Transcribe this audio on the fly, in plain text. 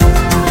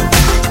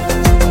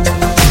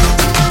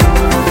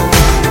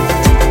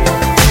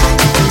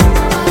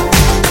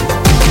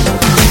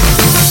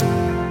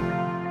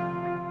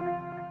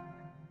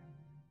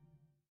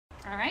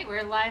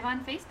live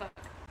on Facebook.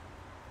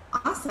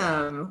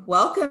 Awesome.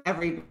 Welcome,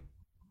 everybody,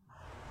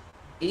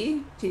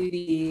 to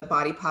the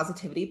Body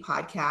Positivity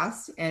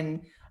Podcast.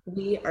 And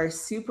we are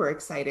super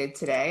excited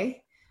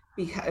today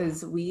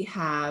because we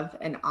have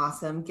an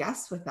awesome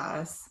guest with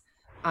us,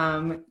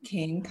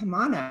 Cain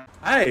Kamano.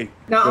 Hi.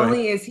 Not Go ahead.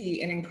 only is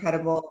he an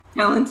incredible,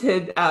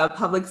 talented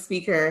public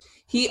speaker,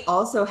 he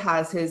also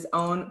has his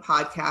own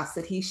podcast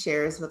that he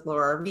shares with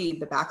Laura Reed,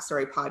 the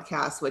Backstory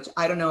podcast, which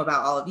I don't know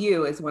about all of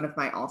you, is one of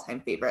my all-time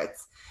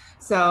favorites.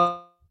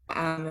 So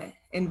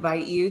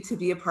invite you to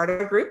be a part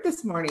of our group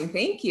this morning.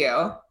 Thank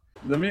you.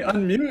 Let me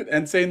unmute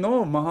and say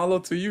no.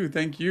 Mahalo to you.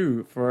 Thank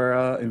you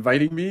for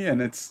inviting me.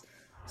 And it's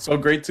so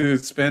great to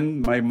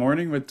spend my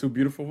morning with two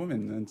beautiful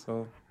women. And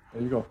so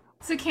there you go.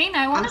 So Cain,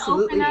 I want to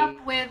open up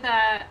with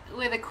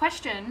a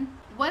question.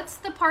 What's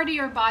the part of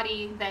your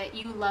body that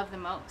you love the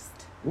most?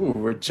 Ooh,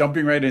 we're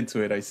jumping right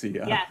into it, I see.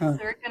 Yes,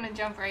 we're going to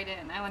jump right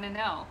in. I want to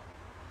know.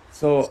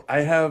 So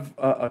I have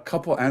a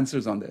couple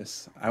answers on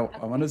this. I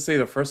want to say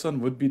the first one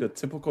would be the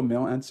typical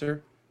male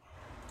answer.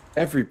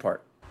 Every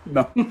part.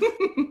 No.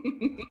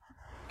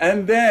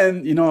 And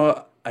then,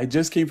 I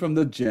just came from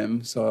the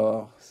gym.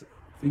 So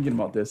thinking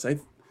about this,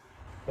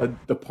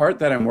 the part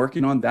that I'm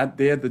working on that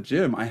day at the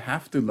gym, I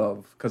have to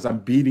love because I'm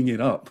beating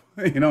it up.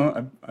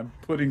 I'm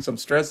putting some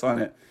stress on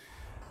it.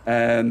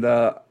 And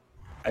I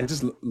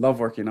just love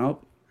working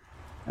out.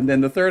 And then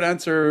the third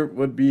answer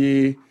would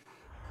be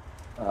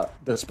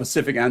the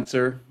specific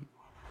answer,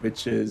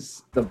 which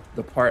is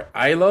the part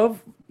I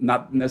love,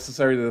 not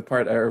necessarily the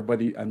part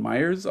everybody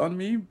admires on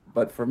me,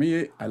 but for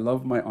me, I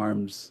love my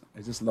arms.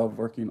 I just love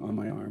working on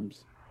my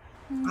arms.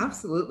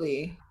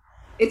 Absolutely.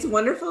 It's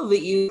wonderful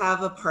that you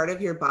have a part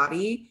of your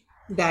body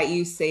that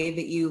you say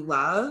that you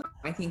love.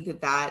 I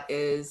think that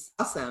is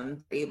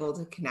awesome, able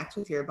to connect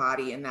with your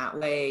body in that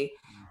way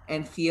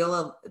and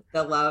feel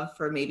the love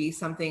for maybe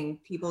something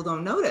people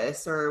don't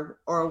notice or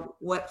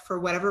what, for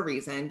whatever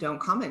reason, don't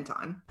comment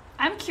on.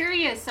 I'm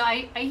curious. So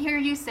I hear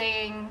you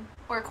saying,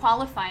 or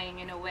qualifying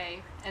in a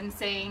way, and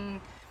saying,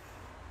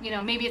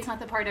 maybe it's not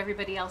the part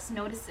everybody else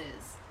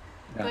notices.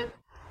 Yeah. But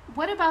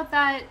what about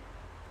that?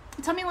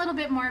 Tell me a little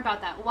bit more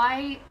about that.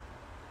 Why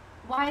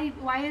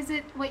is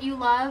it what you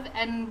love,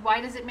 and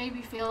why does it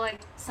maybe feel like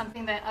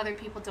something that other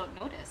people don't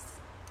notice?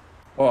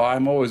 Well,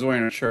 I'm always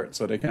wearing a shirt,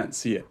 so they can't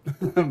see it.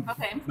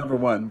 Okay. Number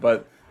one.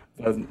 But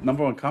the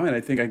number one comment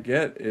I think I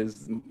get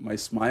is my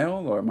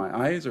smile or my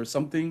eyes or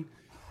something.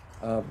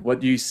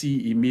 What you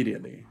see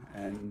immediately.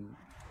 And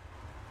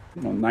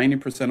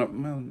 90% of,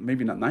 well,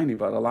 maybe not 90,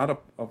 but a lot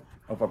of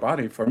our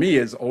body, for me,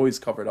 is always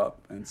covered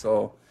up. And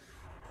so,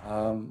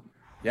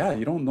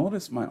 you don't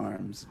notice my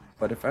arms.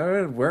 But if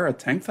I wear a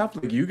tank top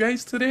like you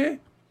guys today,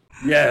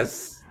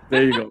 yes,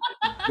 there you go.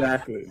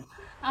 Exactly.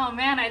 Oh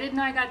man, I didn't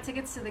know I got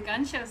tickets to the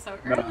gun show so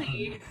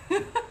early.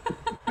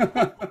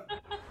 No.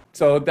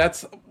 So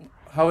that's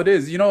how it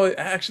is.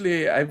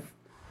 Actually, I've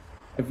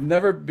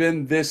never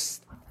been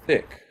this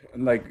thick.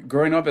 Like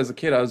growing up as a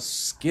kid, I was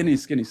skinny.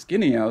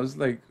 I was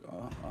like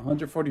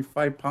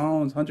 145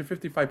 pounds,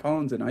 155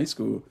 pounds in high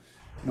school.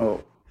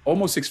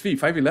 Almost 6 feet,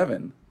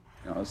 5'11".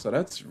 So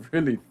that's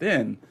really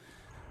thin.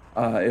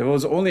 It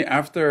was only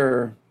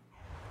after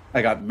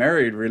I got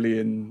married,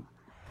 really,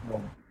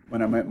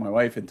 when I met my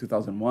wife in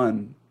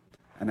 2001,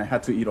 and I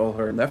had to eat all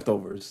her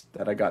leftovers,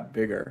 that I got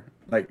bigger,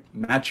 like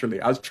naturally.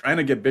 I was trying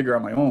to get bigger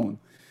on my own,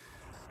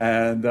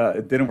 and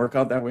it didn't work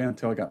out that way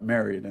until I got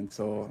married. And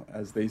so,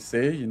 as they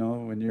say,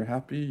 when you're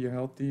happy, you're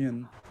healthy,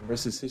 and the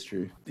rest is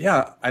history.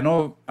 Yeah, I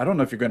know. I don't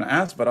know if you're going to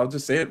ask, but I'll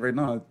just say it right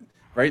now.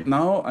 Right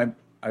now,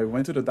 I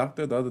went to the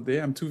doctor the other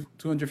day. I'm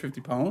 250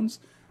 pounds,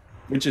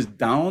 which is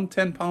down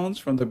 10 pounds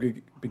from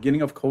the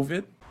beginning of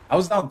COVID. I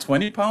was down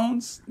 20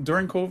 pounds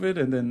during COVID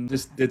and then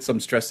just did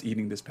some stress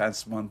eating this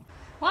past month.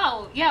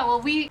 Wow. Yeah.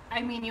 Well, you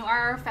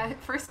are our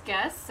first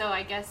guest, so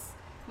I guess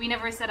we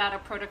never set out a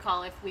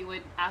protocol if we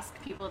would ask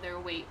people their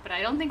weight, but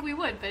I don't think we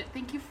would. But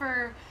thank you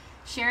for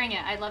sharing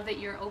it. I love that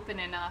you're open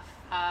enough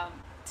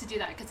to do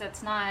that, because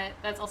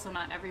that's also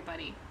not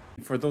everybody.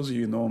 For those of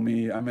you who know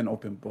me, I'm an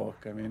open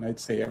book. I'd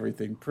say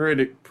everything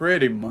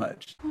pretty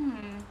much.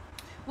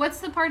 What's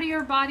the part of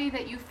your body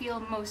that you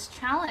feel most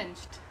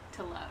challenged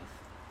to love?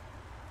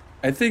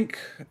 I think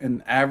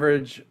an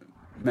average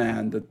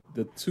man,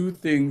 the two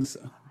things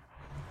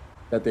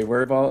that they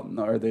worry about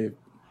or they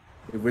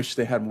wish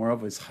they had more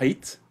of is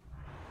height.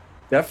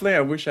 Definitely,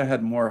 I wish I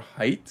had more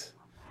height.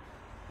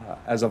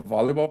 As a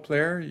volleyball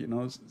player,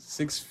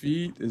 6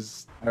 feet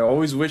is, I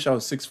always wish I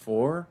was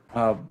 6'4".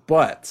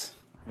 But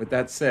with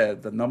that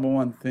said, the number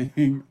one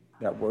thing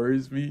that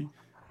worries me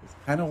is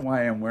kind of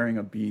why I'm wearing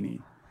a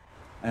beanie.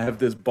 I have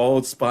this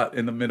bald spot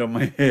in the middle of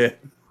my head.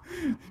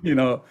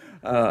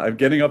 I'm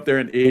getting up there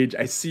in age.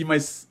 I see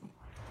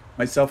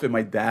myself and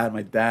my dad.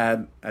 My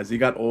dad, as he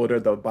got older,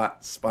 the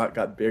spot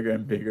got bigger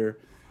and bigger.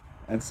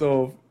 And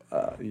so,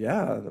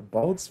 the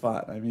bald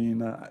spot.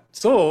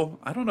 So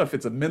I don't know if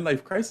it's a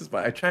midlife crisis,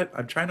 but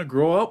I'm trying to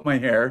grow out my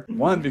hair.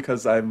 One,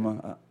 because I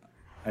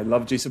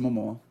love Jason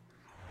Momoa.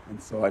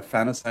 And so I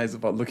fantasize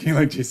about looking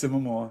like Jason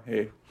Momoa.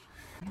 Hey,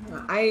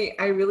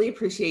 I really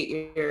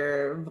appreciate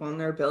your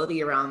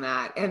vulnerability around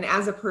that. And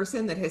as a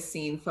person that has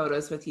seen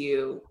photos with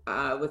you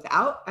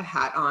without a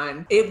hat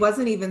on, it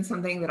wasn't even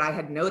something that I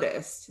had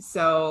noticed.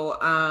 So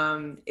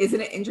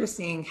isn't it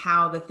interesting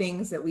how the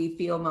things that we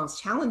feel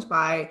most challenged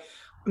by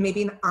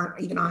maybe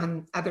aren't even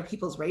on other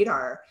people's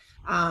radar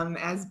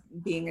as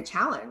being a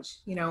challenge?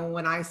 You know,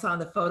 when I saw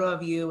the photo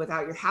of you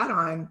without your hat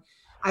on,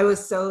 I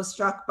was so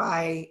struck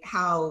by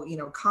how, you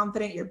know,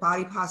 confident your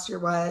body posture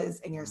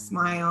was and your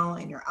smile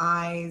and your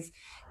eyes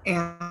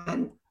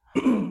and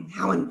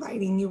how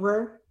inviting you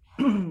were.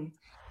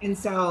 And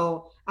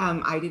so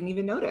I didn't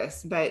even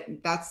notice, but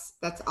that's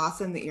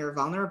awesome that you're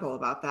vulnerable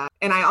about that.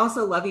 And I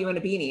also love you in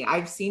a beanie.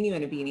 I've seen you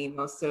in a beanie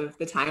most of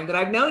the time that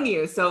I've known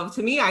you. So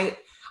to me, I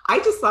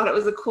just thought it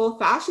was a cool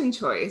fashion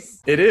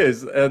choice. It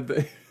is.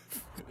 It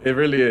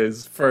really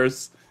is.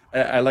 First,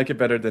 I like it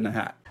better than a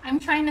hat. I'm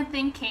trying to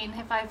think, Cain,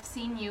 if I've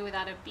seen you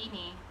without a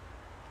beanie.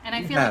 And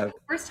I feel like the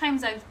first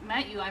times I've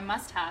met you, I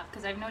must have,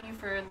 because I've known you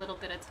for a little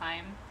bit of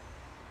time.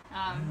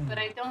 But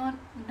I don't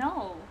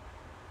know.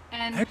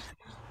 And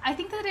I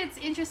think that it's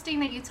interesting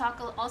that you talk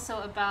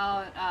also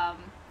about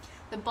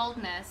the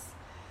boldness.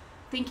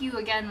 Thank you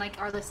again, like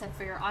Arla said,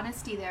 for your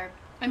honesty there.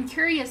 I'm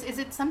curious, is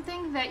it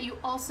something that you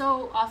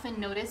also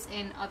often notice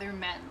in other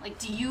men? Like,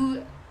 do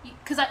you,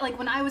 because like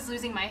when I was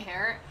losing my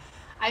hair,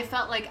 I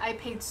felt like I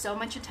paid so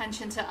much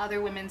attention to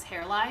other women's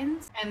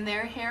hairlines and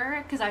their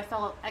hair because I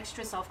felt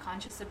extra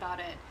self-conscious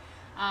about it.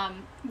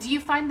 Do you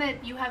find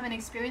that you have an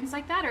experience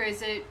like that, or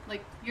is it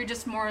like you're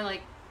just more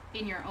like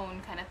in your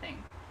own kind of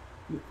thing?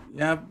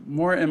 Yeah,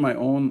 more in my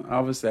own.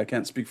 Obviously, I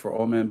can't speak for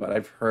all men, but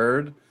I've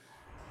heard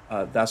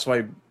that's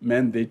why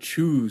men, they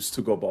choose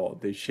to go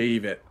bald. They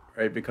shave it,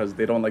 right? Because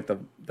they don't like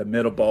the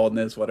middle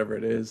baldness, whatever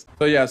it is.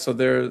 So yeah, so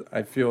there,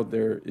 I feel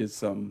there is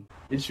some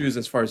issues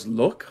as far as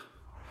look,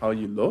 how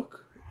you look.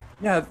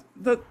 Yeah,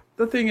 the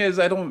thing is,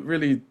 I don't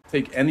really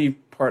take any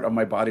part of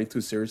my body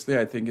too seriously.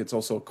 I think it's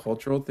also a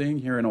cultural thing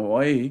here in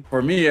Hawaii.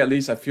 For me, at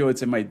least, I feel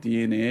it's in my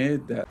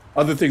DNA that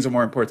other things are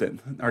more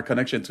important. Our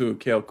connection to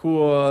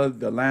Keokua,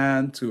 the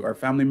land, to our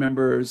family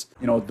members,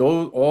 you know,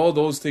 all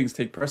those things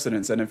take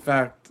precedence. And in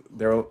fact,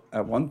 there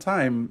at one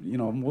time, you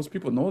know, most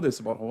people know this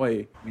about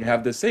Hawaii. We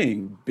have this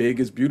saying, big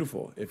is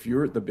beautiful. If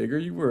you're the bigger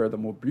you were, the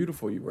more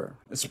beautiful you were.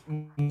 It's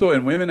so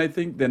in women, I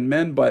think, than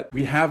men, but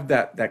we have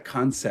that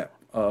concept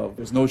of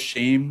there's no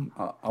shame,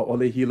 ole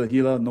hila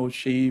hila, no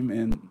shame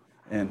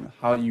in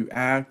how you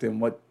act and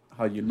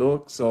how you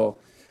look. So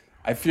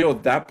I feel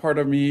that part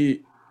of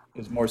me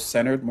is more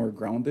centered, more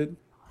grounded,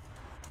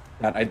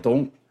 that I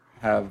don't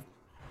have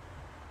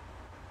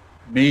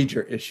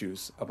major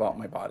issues about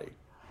my body.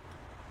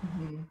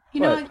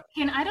 You know,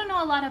 Ken, I don't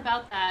know a lot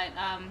about that.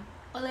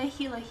 Ole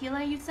hila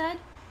hila, you said?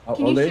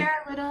 Can you Ole,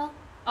 share a little?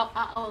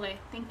 Oh, ole.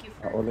 Thank you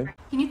for. ole.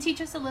 Can you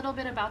teach us a little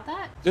bit about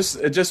that?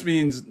 It just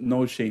means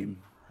no shame,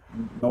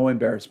 no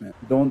embarrassment.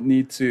 You don't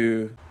need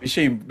to be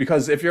ashamed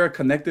because if you're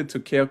connected to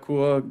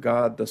Keokua,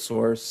 God, the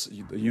source,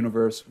 the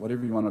universe,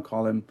 whatever you want to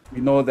call him, we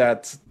know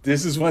that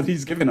this is what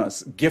he's given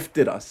us,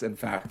 gifted us, in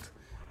fact.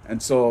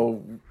 And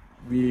so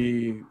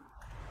we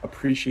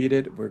appreciate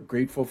it. We're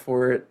grateful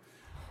for it.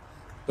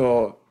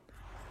 So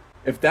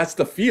if that's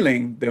the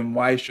feeling, then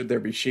why should there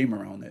be shame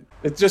around it?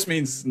 It just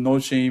means no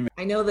shame.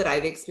 I know that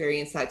I've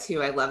experienced that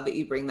too. I love that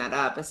you bring that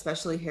up,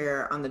 especially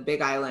here on the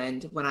Big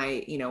Island. When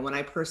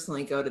I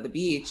personally go to the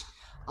beach,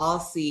 I'll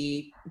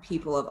see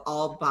people of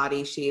all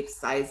body shapes,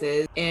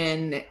 sizes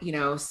in, you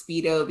know,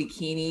 Speedo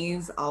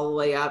bikinis all the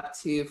way up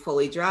to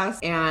fully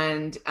dressed.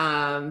 And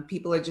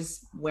people are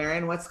just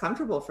wearing what's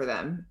comfortable for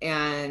them.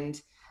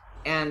 And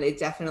it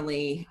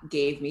definitely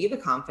gave me the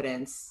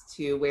confidence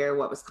to wear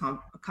what was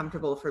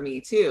comfortable for me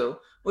too,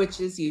 which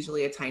is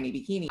usually a tiny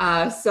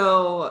bikini.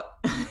 So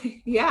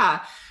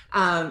yeah.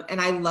 And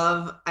I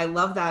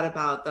love that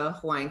about the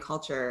Hawaiian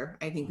culture.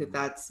 I think that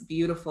that's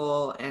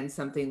beautiful and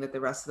something that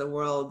the rest of the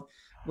world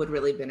would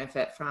really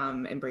benefit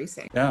from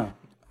embracing. Yeah,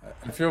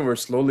 I feel we're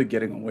slowly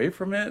getting away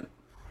from it.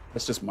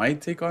 That's just my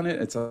take on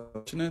it. It's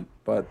unfortunate,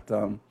 but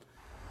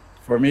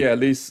for me, at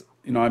least,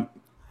 you know,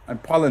 I'm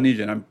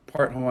Polynesian. I'm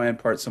part Hawaiian,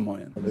 part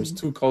Samoan. There's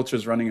two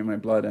cultures running in my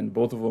blood, and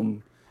both of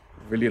them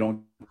really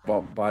don't care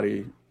about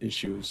body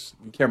issues.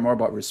 We care more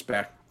about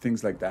respect,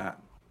 things like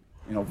that,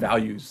 you know,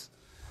 values.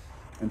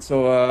 And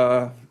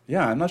so,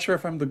 yeah, I'm not sure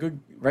if I'm the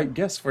right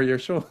guest for your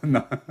show.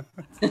 No.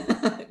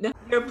 No,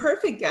 you're a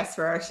perfect guest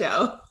for our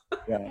show.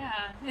 Yeah,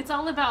 it's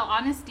all about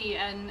honesty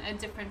and a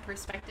different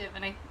perspective,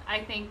 and I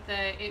think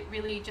that it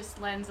really just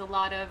lends a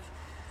lot of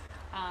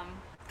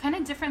kind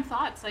of different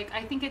thoughts. Like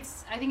I think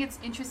it's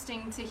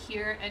interesting to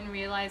hear and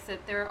realize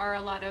that there are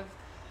a lot of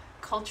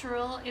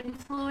cultural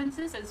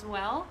influences as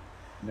well.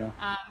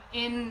 Yeah.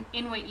 In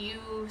what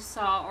you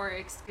saw or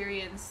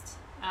experienced,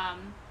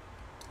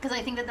 because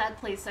I think that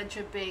plays such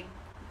a big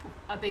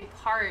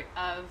part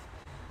of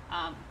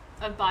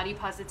of body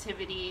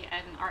positivity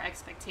and our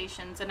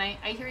expectations. And I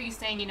hear you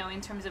saying, you know,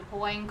 in terms of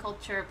Hawaiian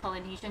culture,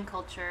 Polynesian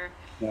culture,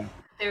 Yeah.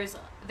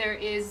 there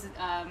is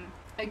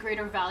a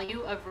greater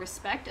value of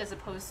respect as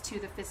opposed to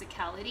the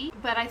physicality.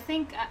 But I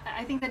think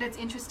that it's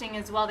interesting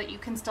as well that you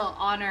can still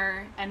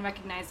honor and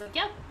recognize, like,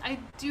 yeah, I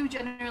do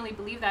generally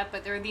believe that,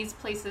 but there are these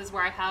places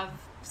where I have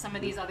some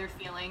of these other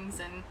feelings,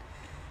 and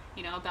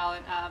you know,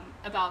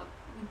 about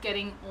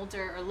getting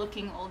older or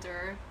looking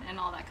older and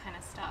all that kind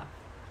of stuff.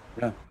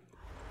 Yeah,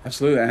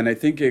 absolutely. And I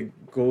think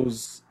it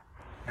goes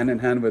hand in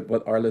hand with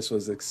what Arliss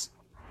was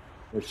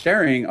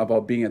sharing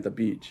about being at the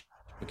beach,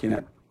 looking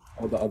at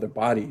all the other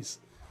bodies.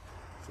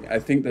 I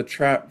think the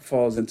trap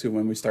falls into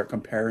when we start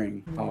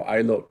comparing how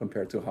I look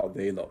compared to how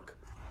they look,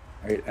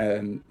 right?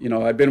 And you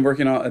know, I've been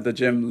working out at the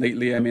gym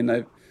lately. I mean,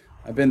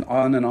 I've been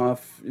on and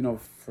off, you know,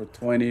 for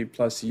 20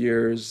 plus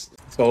years.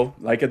 So,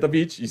 like at the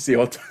beach, you see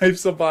all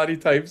types of body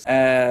types,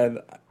 and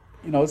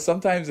you know,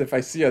 sometimes if I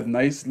see a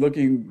nice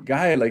looking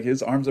guy, like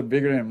his arms are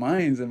bigger than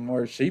mine and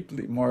more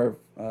shapely, more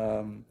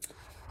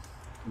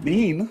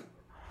lean,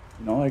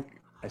 you know, like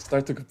I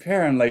start to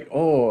compare and like,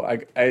 oh,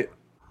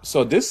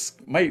 so this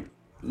might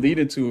lead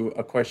into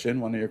a question.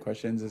 One of your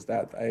questions is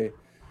that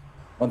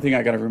one thing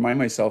I got to remind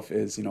myself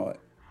is, you know,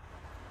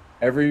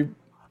 every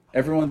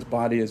everyone's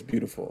body is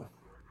beautiful,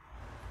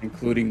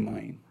 including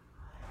mine.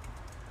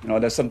 You know,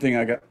 that's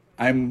something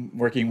I'm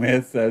working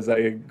with as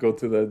I go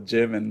to the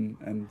gym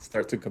and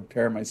start to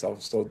compare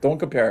myself. So don't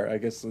compare, I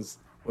guess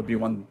would be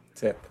one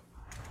tip.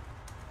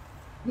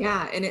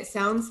 Yeah, and it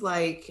sounds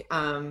like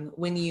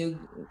when you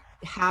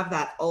have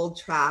that old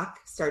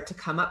track start to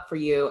come up for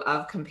you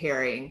of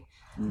comparing,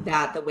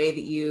 that the way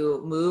that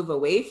you move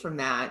away from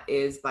that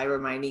is by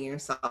reminding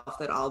yourself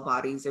that all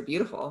bodies are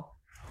beautiful,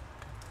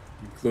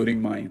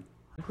 including mine.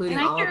 Including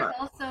and I all of hear our.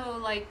 also,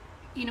 like,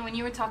 you know, when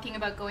you were talking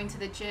about going to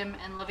the gym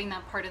and loving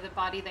that part of the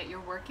body that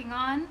you're working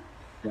on,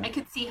 Yeah. I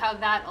could see how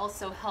that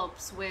also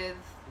helps with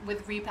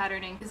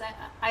repatterning, because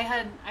I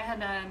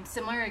had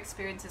similar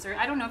experiences, or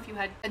I don't know if you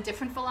had a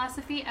different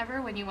philosophy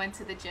ever when you went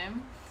to the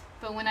gym.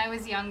 But when I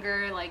was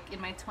younger, like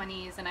in my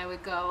 20s, and I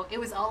would go, it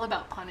was all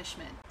about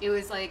punishment. It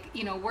was like,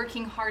 you know,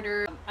 working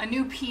harder, a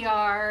new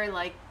PR,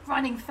 like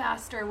running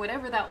faster,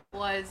 whatever that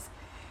was.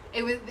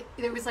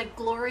 There was like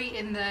glory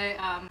in the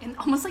in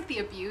almost like the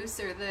abuse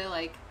or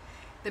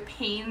the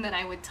pain that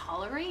I would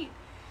tolerate.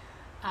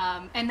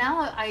 And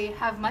now I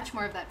have much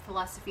more of that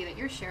philosophy that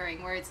you're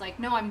sharing, where it's like,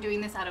 no, I'm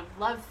doing this out of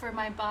love for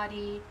my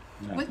body.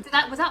 Yeah.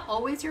 Was that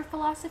always your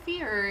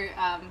philosophy, or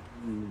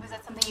was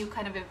that something you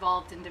kind of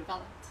evolved and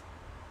developed?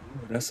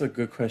 That's a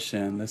good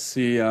question. Let's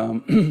see.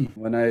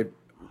 When I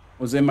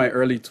was in my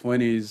early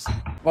 20s,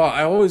 well,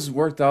 I always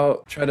worked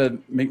out, try to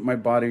make my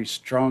body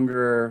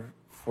stronger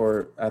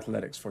for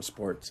athletics, for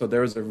sport. So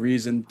there was a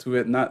reason to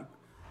it, not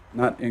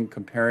in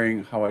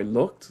comparing how I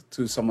looked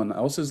to someone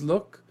else's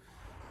look,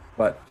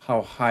 but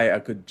how high I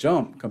could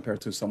jump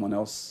compared to someone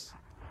else,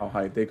 how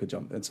high they could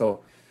jump. And so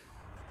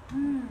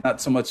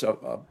not so much I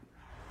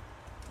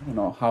don't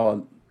know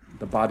how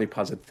the body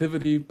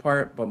positivity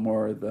part, but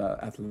more the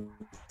athletic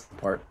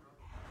part.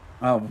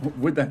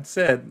 With that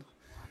said,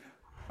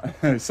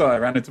 I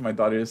ran into my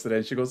daughter yesterday,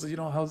 and she goes, you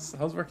know,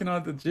 how's working out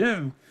at the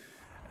gym?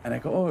 And I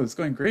go, oh, it's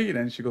going great.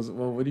 And she goes,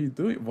 well, what are you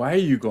doing? Why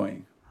are you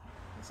going?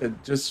 I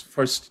said, just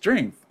for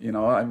strength. You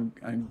know,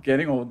 I'm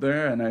getting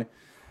older, and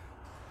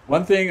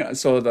one thing,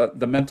 so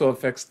the mental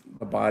affects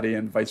the body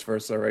and vice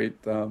versa, right?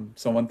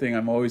 So one thing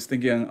I'm always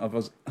thinking of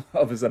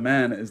as a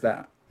man is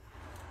that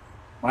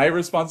my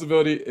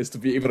responsibility is to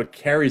be able to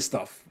carry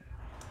stuff.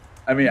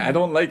 I mean, I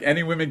don't like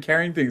any women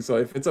carrying things. So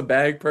if it's a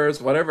bag, purse,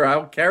 whatever,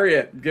 I'll carry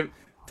it. Give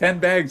 10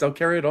 bags, I'll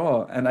carry it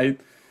all. And I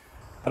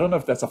don't know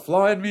if that's a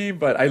flaw in me,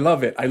 but I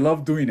love it. I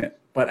love doing it.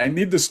 But I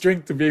need the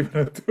strength to be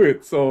able to do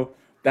it. So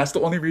that's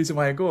the only reason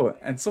why I go.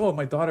 And so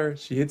my daughter,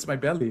 she hits my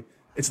belly.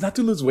 It's not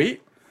to lose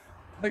weight.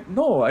 Like,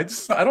 no, I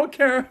don't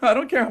care. I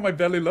don't care how my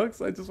belly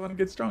looks. I just want to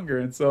get stronger.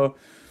 And so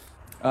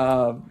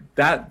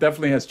that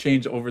definitely has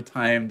changed over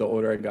time. The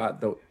older I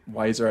got, the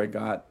wiser I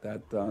got.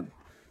 That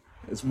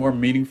it's more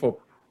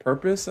meaningful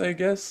purpose, I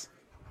guess.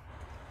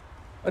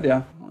 But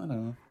yeah, I don't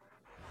know.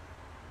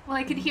 Well,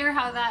 I could hear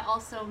how that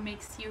also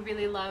makes you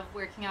really love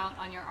working out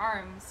on your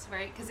arms,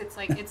 right? Because it's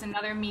like it's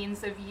another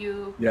means of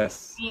you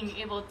Yes. being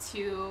able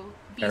to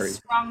be Carry.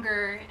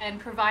 stronger and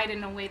provide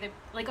in a way that,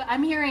 like,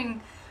 I'm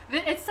hearing.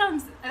 It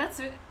sounds,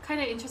 that's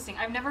kind of interesting.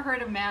 I've never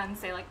heard a man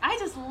say, like, I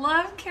just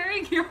love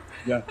carrying your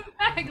Yeah,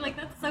 bag. Like,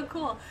 that's so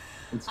cool.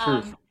 it's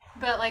true.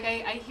 But like,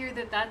 I hear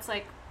that that's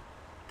like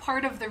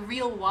part of the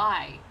real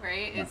why,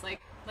 right? Yeah. It's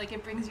like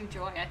it brings you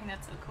joy. I think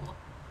that's so cool.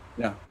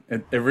 Yeah,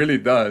 it really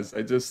does.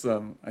 I just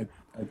I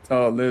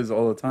tell Liz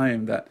all the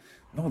time that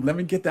no, let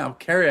me get that, I'll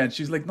carry it. And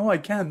she's like, no, I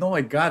can't. No,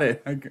 I got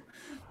it.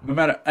 No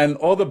matter, and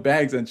all the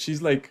bags, and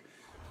she's like,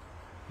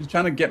 she's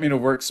trying to get me to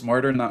work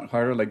smarter, not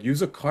harder. Like,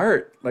 use a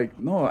cart. Like,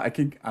 no,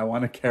 I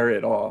want to carry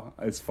it all.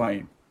 It's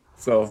fine.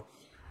 So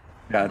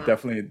yeah,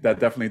 that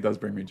definitely does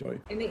bring me joy.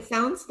 And it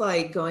sounds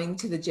like going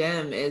to the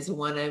gym is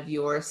one of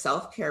your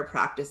self-care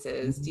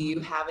practices. Do you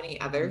have any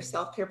other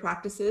self-care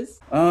practices?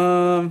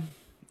 Um,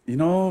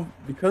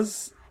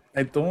 Because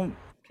I don't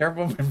care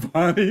about my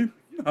body,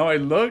 how I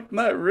look,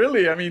 not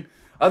really. I mean,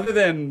 other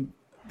than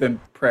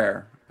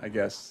prayer, I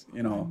guess,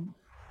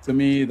 to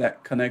me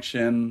that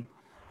connection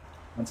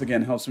once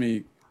again helps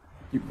me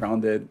keep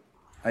grounded.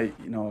 I,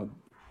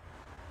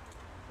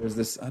 there's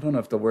this, I don't know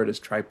if the word is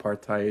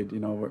tripartite,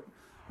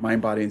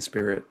 mind, body, and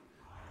spirit.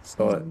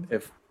 So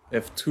Mhm.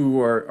 if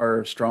two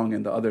are strong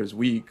and the other is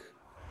weak,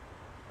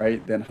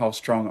 right, then how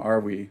strong are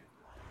we?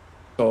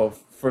 So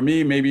for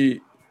me,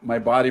 maybe my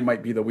body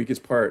might be the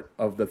weakest part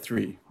of the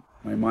three.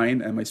 My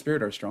mind and my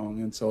spirit are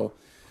strong, and so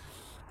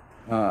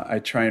I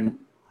try and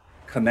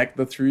connect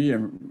the three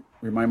and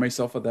remind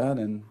myself of that.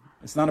 And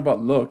it's not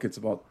about look; it's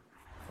about,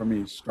 for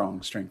me,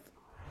 strong strength.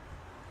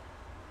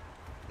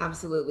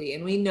 Absolutely.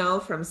 And we know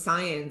from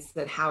science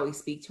that how we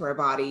speak to our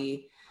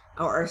body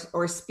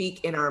or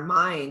speak in our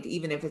mind,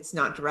 even if it's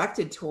not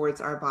directed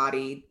towards our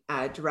body,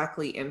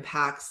 directly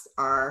impacts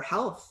our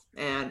health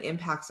and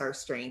impacts our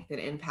strength and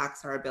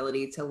impacts our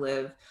ability to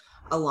live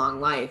a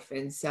long life.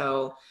 And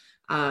so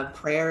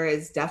prayer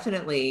is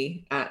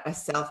definitely a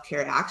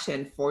self-care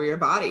action for your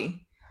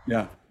body.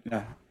 Yeah,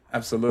 yeah,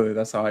 absolutely.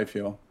 That's how I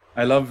feel.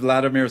 I love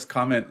Vladimir's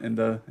comment in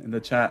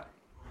the chat.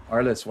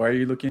 Arliss, why are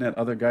you looking at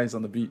other guys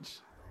on the beach?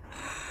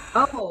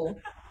 Oh,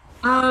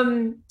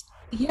 um,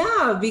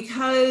 yeah,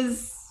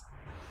 because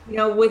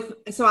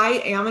so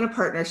I am in a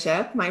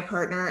partnership. My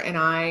partner and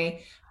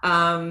I,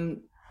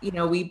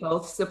 we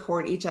both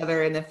support each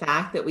other in the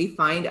fact that we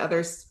find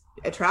others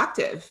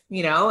attractive,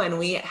 and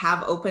we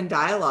have open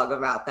dialogue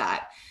about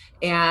that.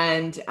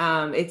 And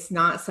it's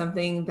not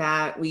something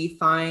that we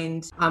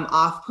find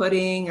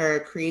off-putting or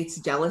creates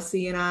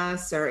jealousy in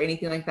us or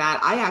anything like that.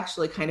 I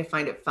actually kind of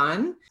find it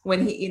fun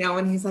when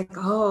when he's like,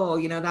 oh,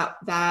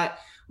 that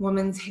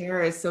woman's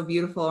hair is so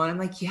beautiful, and I'm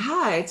like,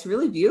 yeah, it's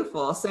really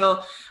beautiful.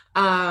 So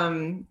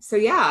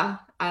yeah,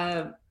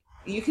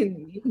 you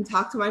can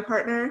talk to my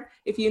partner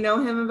if you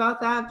know him about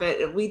that,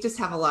 but we just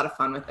have a lot of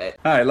fun with it.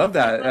 I love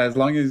that. As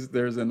long as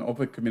there's an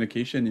open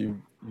communication,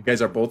 you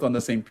guys are both on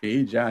the same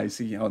page. Yeah, I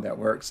see how that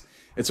works.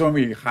 It's when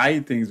we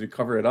hide things, we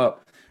cover it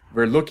up.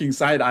 We're looking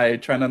side eye,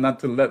 trying not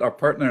to let our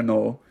partner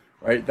know,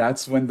 right?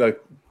 That's when the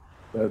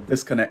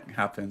disconnect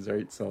happens,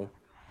 right? So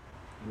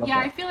I love Yeah,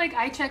 I that. feel like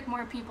I check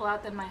more people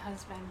out than my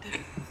husband.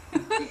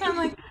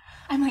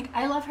 I'm like,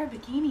 I love her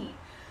bikini.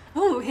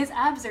 Oh, his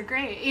abs are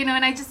great, and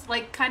I just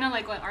like kind of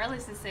like what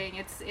Arliss is saying.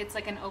 It's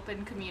like an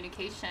open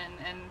communication,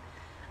 and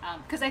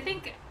because I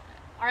think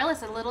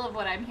Arliss, a little of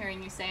what I'm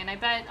hearing you say, and I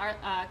bet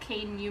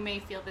Cain, you may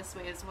feel this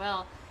way as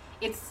well.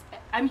 It's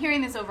I'm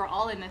hearing this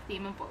overall in the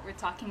theme of what we're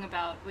talking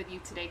about with you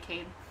today,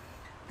 Cain,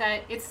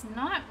 that it's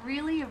not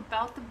really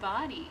about the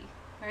body,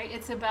 right? Mhm.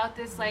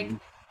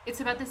 It's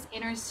about this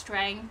inner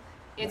strength.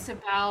 Yeah. It's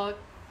about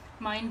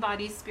mind,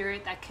 body,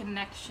 spirit, that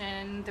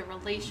connection, the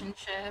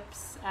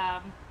relationships,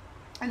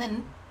 and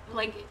then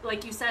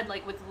like you said,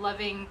 like with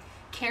loving,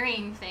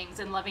 carrying things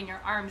and loving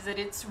your arms, that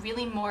it's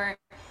really more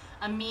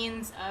a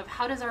means of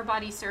how does our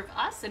body serve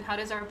us and how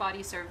does our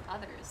body serve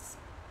others.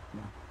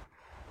 Yeah.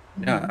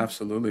 Yeah, Mhm.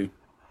 absolutely.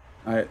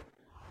 I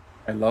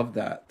I love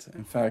that.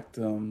 In fact,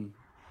 yeah,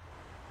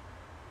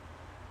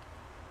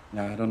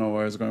 I don't know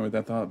where I was going with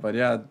that thought, but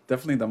yeah,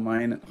 definitely the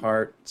mind,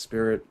 heart,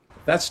 spirit.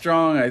 If that's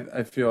strong,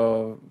 I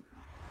feel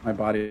my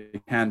body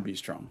can be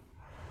strong.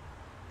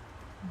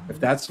 If Mhm.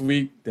 that's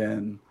weak,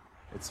 then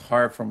it's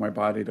hard for my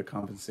body to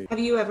compensate. Have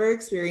you ever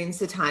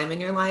experienced a time in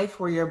your life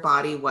where your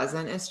body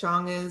wasn't as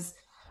strong as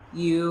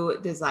you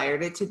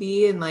desired it to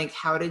be? And like,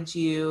 how did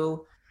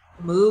you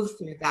move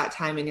through that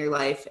time in your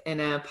life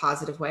in a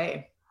positive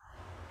way?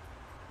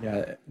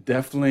 Yeah,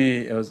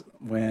 definitely. It was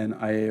when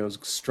I was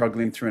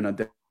struggling through an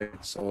addiction.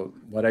 So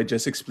what I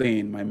just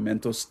explained, my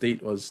mental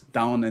state was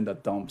down in the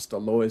dumps, the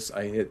lowest.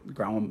 I hit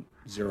ground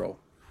zero.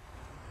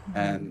 Mhm.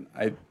 And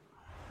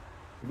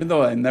even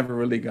though I never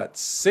really got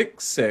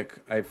sick,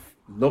 I've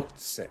looked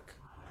sick.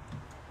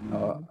 You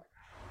know, Mhm.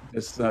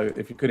 just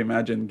if you could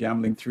imagine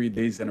gambling 3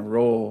 days in a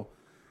row,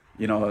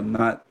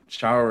 not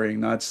showering,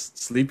 not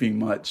sleeping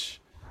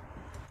much,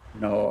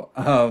 you know.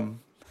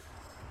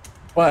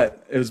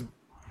 But it was,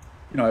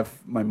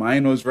 if my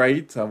mind was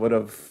right, I would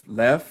have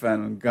left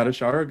and got a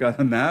shower, got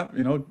a nap,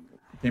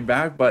 came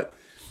back. But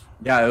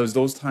yeah, it was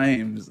those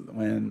times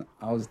when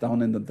I was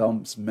down in the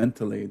dumps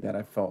mentally that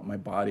I felt my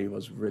body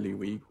was really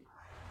weak.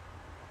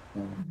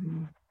 So,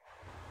 Mhm.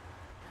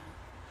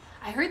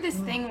 I heard this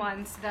Oh. thing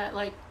once that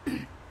like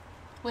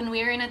when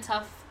we're in a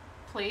tough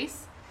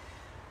place,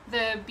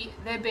 the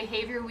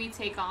behavior we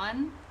take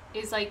on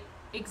is like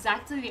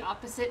exactly the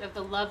opposite of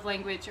the love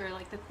language or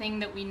like the thing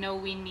that we know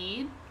we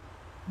need.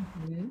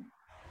 Mhm.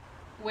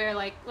 Where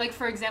like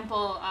for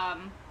example,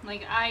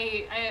 like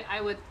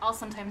I'll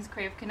sometimes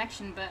crave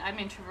connection, but I'm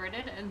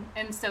introverted,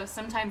 and so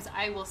sometimes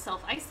I will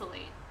self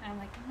isolate. I'm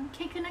like, I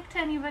can't connect to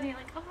anybody.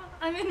 Like, oh,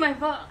 I'm in my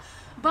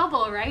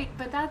bubble, right?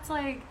 But that's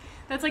like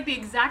the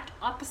exact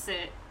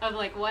opposite of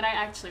like what I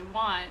actually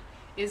want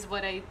is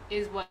what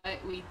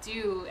we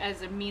do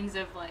as a means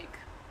of like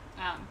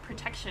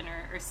protection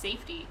or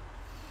safety.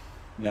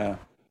 yeah.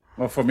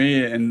 Well, for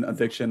me in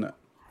addiction,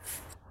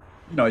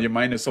 your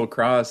mind is so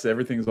crossed,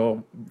 everything's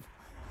all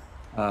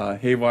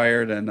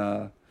haywired, and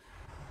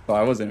so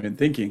I wasn't even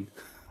thinking.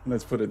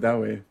 Let's put it that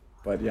way.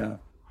 But yeah.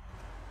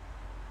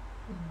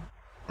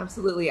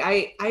 Absolutely.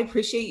 I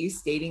appreciate you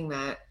stating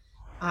that,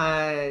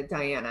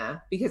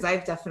 Diana, because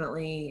I've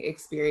definitely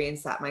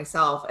experienced that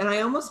myself. And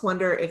I almost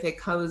wonder if it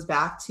goes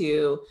back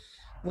to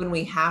when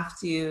we have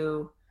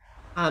to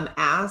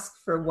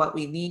ask for what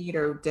we need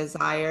or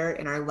desire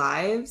in our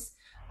lives,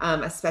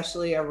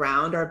 especially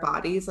around our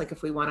bodies. Like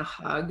if we want a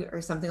hug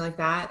or something like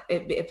that,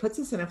 it puts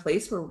us in a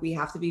place where we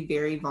have to be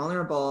very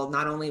vulnerable,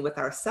 not only with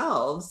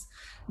ourselves,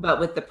 but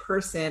with the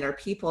person or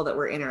people that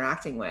we're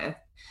interacting with.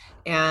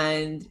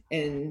 And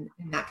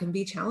that can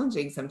be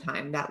challenging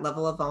sometimes, that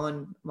level of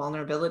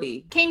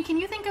vulnerability. Cain, can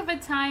you think of a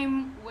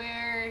time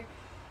where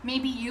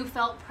maybe you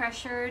felt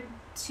pressured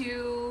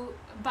to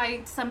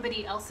by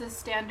somebody else's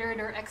standard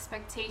or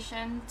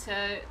expectation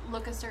to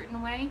look a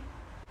certain way?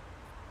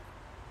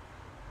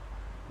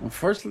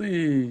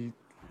 Unfortunately,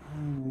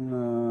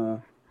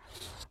 no,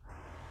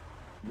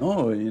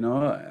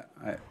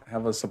 I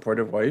have a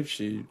supportive wife.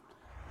 She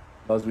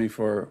loves me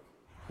for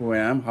who I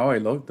am, how I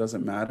look,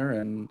 doesn't matter.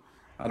 And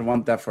I'd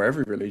want that for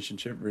every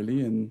relationship,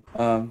 really. And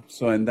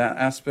so, in that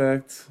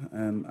aspect,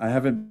 and I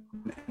haven't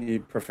been in any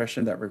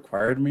profession that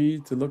required me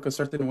to look a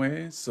certain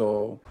way.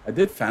 So, I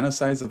did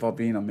fantasize about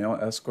being a male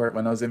escort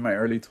when I was in my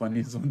early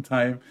 20s one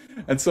time.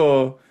 And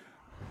so,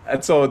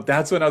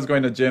 that's when I was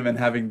going to gym and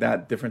having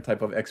that different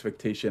type of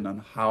expectation on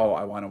how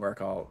I want to work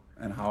out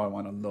and how I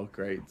want to look,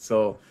 right?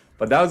 So,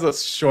 but that was a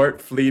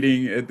short,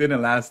 fleeting, it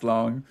didn't last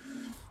long.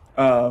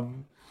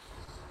 Um,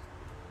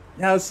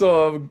 yeah,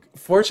 so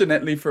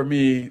fortunately for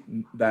me,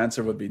 the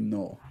answer would be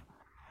no.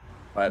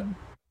 But,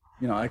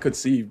 I could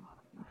see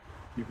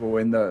people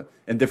in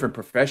different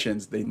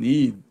professions, they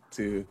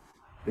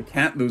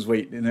can't lose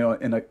weight,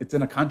 it's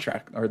in a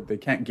contract, or they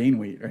can't gain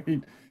weight,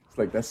 right? It's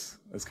like that's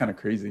kind of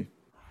crazy.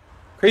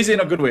 Crazy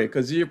in a good way,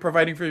 because you're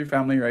providing for your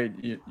family, right?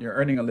 You're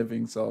earning a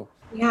living, so.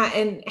 Yeah.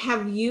 And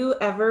have you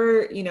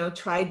ever,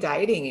 tried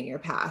dieting in your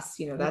past?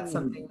 That's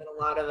something Ooh. that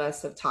a lot of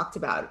us have talked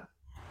about.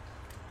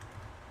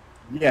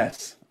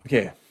 Yes.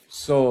 Okay.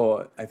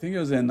 So I think it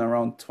was in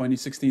around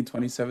 2016,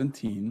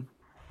 2017.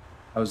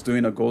 I was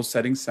doing a goal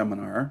setting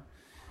seminar,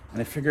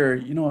 and I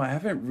figure, I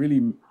haven't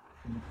really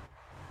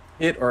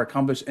hit or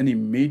accomplished any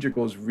major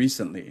goals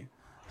recently.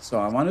 So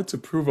I wanted to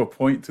prove a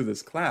point to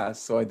this class.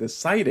 So I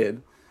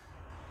decided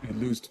to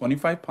lose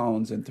 25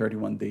 pounds in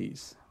 31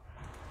 days.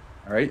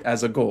 All right,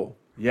 as a goal.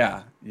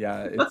 Yeah,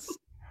 yeah,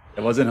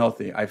 it wasn't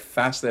healthy. I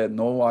fasted,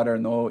 no water,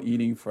 no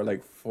eating for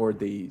like 4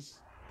 days.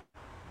 Eat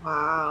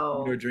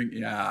or Wow. drink.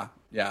 Yeah,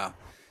 yeah.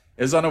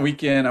 It was on a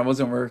weekend. I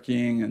wasn't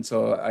working, and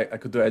so I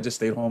could do it. I just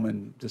stayed home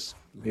and just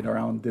laid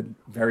around, did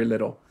very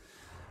little.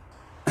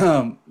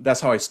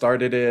 That's how I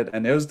started it,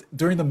 and it was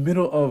during the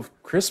middle of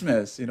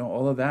Christmas,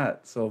 all of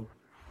that. So,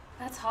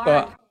 That's hard.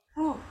 but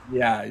Oh,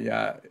 yeah,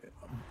 yeah.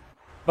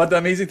 But the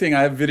amazing thing,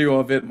 I have video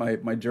of it,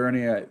 my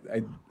journey.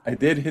 I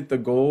did hit the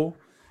goal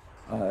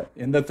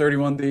in the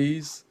 31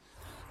 days.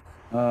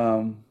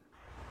 Um,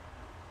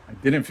 I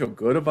didn't feel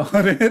good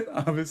about it.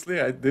 Obviously,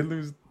 I did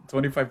lose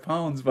 25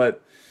 pounds,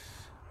 but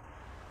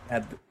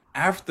at,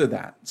 after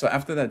that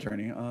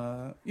journey,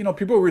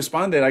 people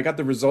responded. I got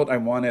the result I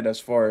wanted as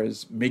far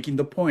as making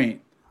the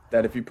point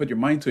that if you put your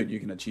mind to it, you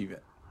can achieve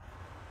it,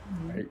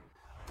 Mhm. right?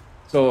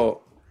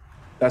 So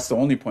that's the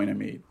only point I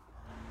made.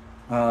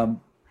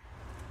 Um,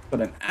 but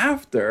then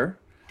after,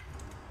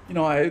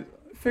 I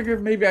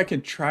figured maybe I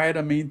can try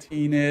to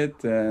maintain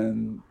it,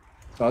 and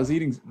so I was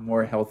eating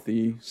more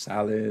healthy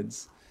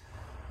salads.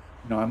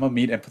 I'm a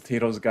meat and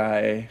potatoes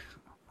guy.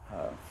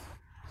 Uh,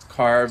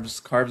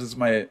 carbs is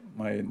my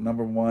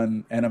number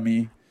one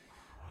enemy.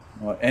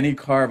 Any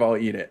carb, I'll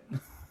eat it.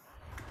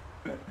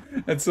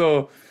 And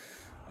so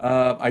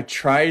I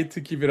tried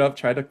to keep it up,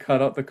 tried to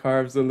cut out the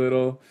carbs a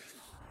little.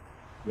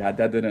 Yeah,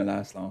 that didn't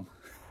last long.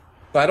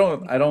 So I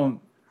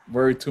don't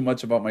worry too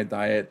much about my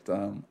diet.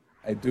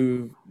 I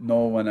do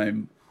know when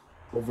I'm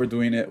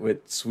overdoing it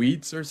with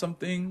sweets or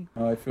something.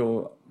 I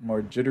feel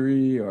more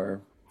jittery,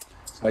 or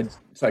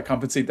so I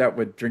compensate that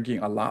with drinking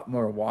a lot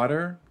more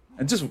water,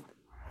 and just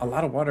a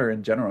lot of water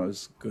in general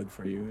is good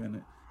for you. And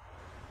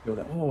I feel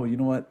that, oh, you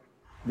know what?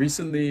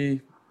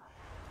 Recently,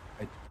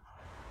 I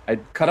I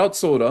cut out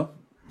soda,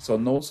 so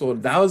no soda.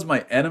 That was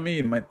my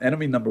enemy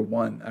number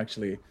one,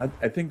 actually.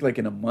 I think like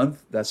in a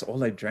month, that's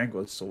all I drank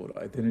was soda.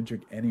 I didn't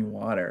drink any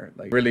water.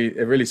 Like really,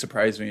 it really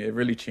surprised me. It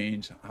really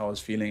changed how I was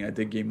feeling. I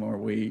did gain more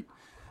weight.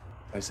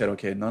 I said,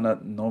 okay, no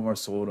more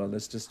soda.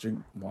 Let's just drink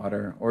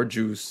water or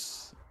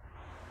juice.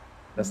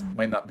 That Mhm.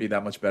 might not be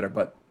that much better,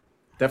 but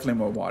definitely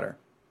more water.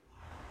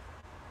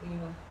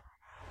 Yeah.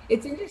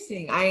 It's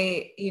interesting.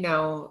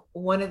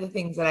 One of the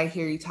things that I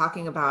hear you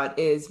talking about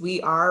is we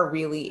are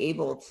really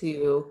able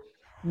to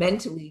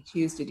mentally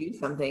choose to do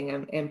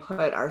something and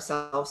put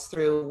ourselves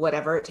through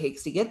whatever it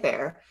takes to get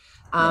there.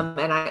 Yeah.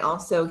 And I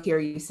also hear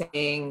you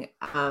saying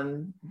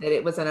that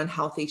it was an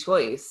unhealthy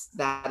choice,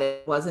 that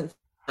it wasn't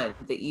fun,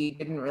 that you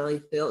didn't really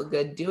feel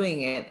good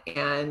doing it,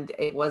 and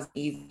it wasn't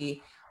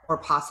easy or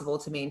possible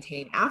to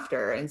maintain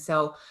after. And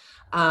so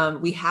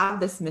we have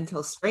this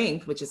mental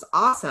strength, which is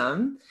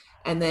awesome.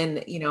 And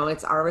then, you know,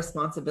 it's our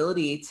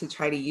responsibility to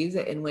try to use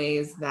it in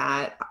ways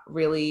that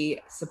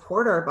really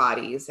support our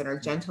bodies and are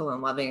gentle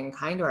and loving and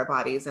kind to our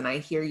bodies. And I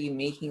hear you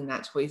making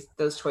that choice,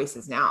 those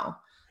choices now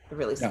to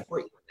really Yeah.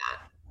 support you in that.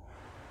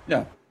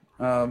 Yeah.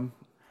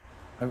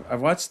 I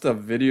watched a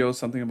video,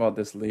 something about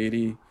this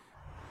lady,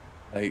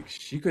 like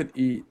she could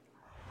eat,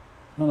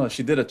 I don't know,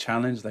 she did a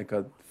challenge like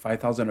a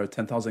 5,000 or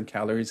 10,000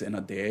 calories in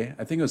a day.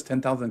 I think it was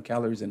 10,000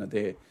 calories in a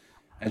day.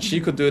 And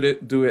she could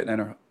do it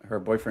and her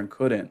boyfriend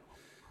couldn't.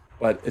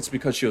 But it's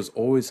because she was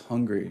always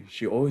hungry.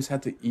 She always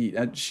had to eat.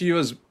 And she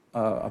was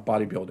a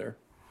bodybuilder,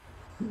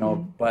 you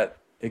know, but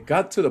it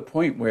got to the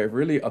point where it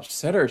really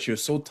upset her. She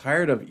was so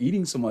tired of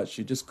eating so much.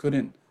 She just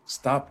couldn't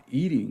stop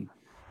eating.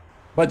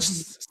 But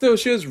still,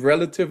 she was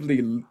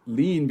relatively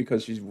lean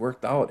because she's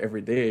worked out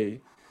every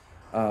day.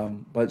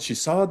 But she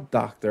saw a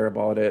doctor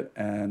about it,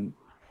 and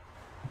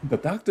the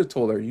doctor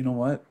told her, you know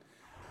what?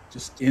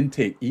 Just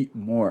intake, eat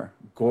more,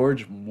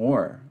 gorge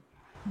more.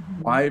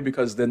 Why?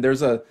 Because then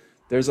there's a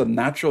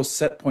natural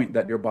set point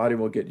that your body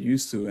will get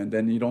used to, and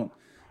then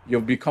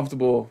you'll be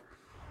comfortable.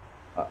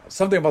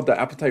 Something about the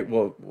appetite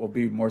will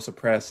be more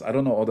suppressed. I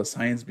don't know all the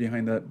science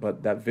behind that,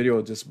 but that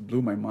video just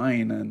blew my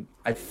mind, and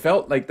I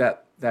felt like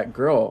that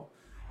girl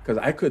because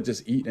I could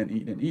just eat and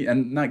eat and eat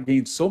and not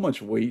gain so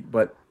much weight,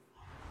 but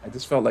I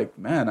just felt like,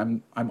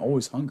 man, I'm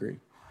always hungry.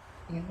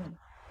 Yeah.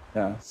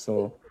 Yeah,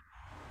 so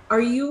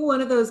Are you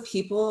one of those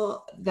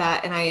people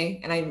that, and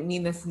I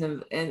mean this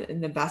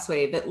in the best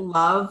way, that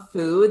love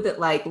food, that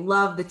like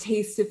love the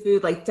taste of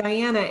food? Like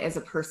Diana is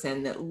a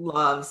person that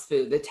loves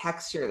food, the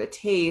texture, the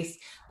taste,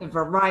 the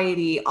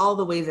variety, all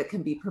the ways it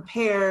can be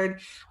prepared.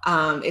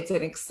 It's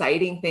an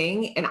exciting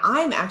thing. And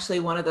I'm actually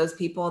one of those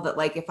people that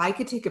like, if I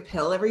could take a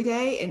pill every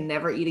day and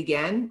never eat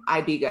again,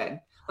 I'd be good.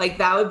 Like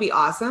that would be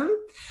awesome.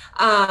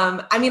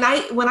 I mean,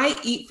 when I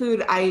eat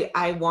food,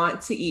 I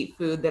want to eat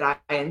food that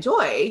I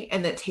enjoy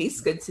and that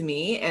tastes good to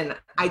me. And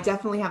I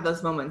definitely have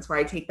those moments where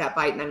I take that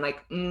bite and I'm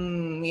like,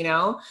 you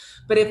know,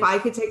 but if I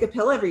could take a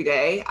pill every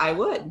day, I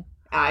would.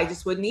 I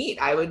just wouldn't eat.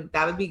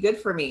 That would be good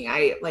for me.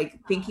 I like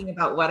thinking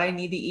about what I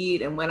need to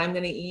eat and when I'm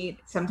going to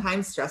eat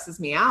sometimes stresses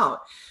me out.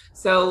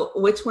 So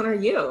which one are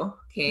you,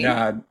 Cain?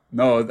 yeah,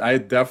 no, I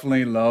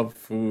definitely love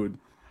food.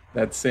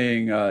 That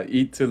saying,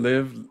 eat to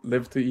live,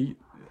 live to eat.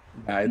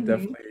 Yeah, I Mhm.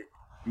 definitely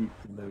eat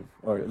to live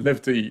or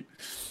live to eat.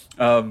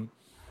 Um,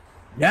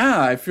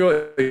 yeah, I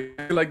feel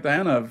like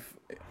Diana,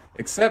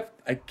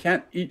 except I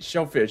can't eat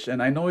shellfish,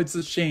 and I know it's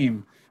a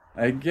shame.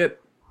 I get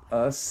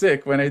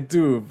sick when I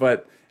do,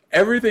 but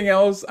everything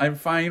else I'm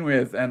fine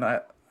with, and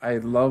I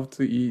love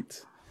to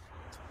eat.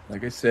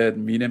 Like I said,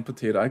 meat and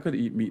potato. I could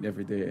eat meat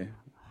every day.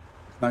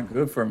 It's not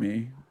good for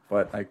me,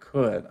 but I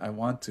could. I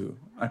want to.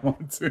 I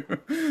want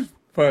to.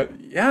 But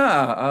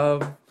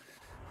yeah,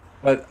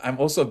 but I'm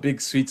also a big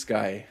sweets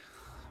guy.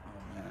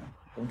 Oh man,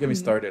 don't get me Mhm.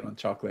 started on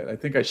chocolate. I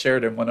think I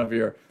shared in one of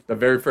the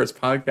very first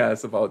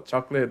podcasts about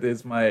chocolate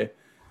is my,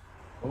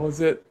 what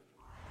was it?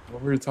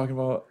 What were you talking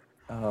about?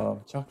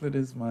 Chocolate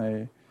is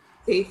my,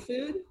 Safe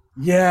food?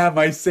 yeah,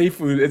 my safe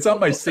food. It's on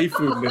my safe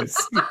food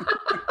list.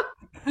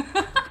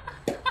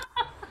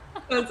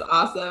 That's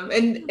awesome.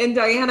 And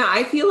Diana,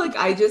 I feel like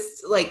I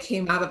just like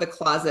came out of the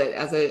closet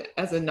as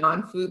a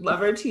non-food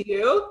lover to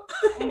you.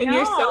 I And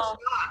you're so know.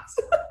 shocked.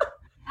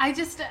 I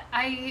just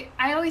I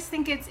always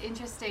think it's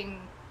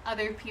interesting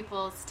other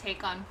people's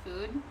take on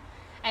food.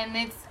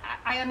 And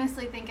I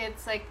honestly think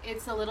it's like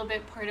it's a little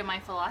bit part of my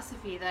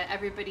philosophy that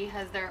everybody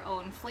has their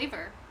own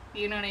flavor.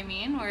 You know what I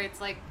mean? Where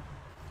it's like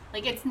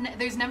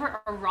there's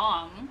never a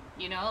wrong,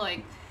 you know,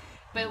 like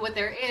but what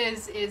there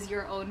is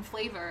your own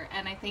flavor.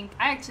 And I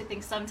actually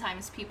think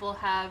sometimes people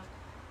have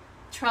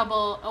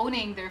trouble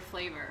owning their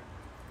flavor,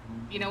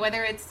 you know,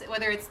 whether it's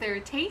their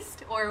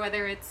taste or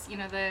whether it's, you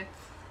know, the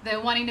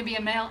wanting to be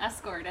a male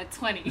escort at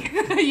 20.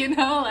 You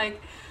know,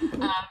 like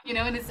you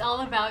know, and it's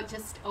all about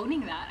just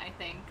owning that, I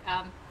think.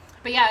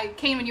 But yeah,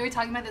 Kane, when you were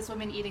talking about this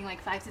woman eating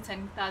like 5 to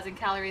 10,000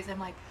 calories, I'm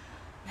like,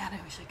 man,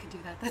 I wish I could do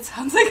that. That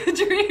sounds like a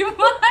dream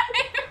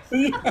life.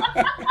 Yeah,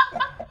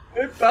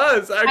 it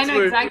does I know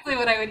actually. exactly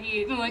what I would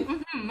eat. I'm like,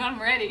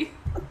 I'm ready.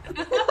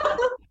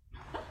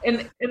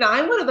 And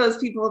I'm one of those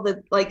people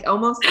that like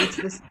almost eats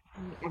this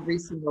every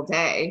single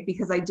day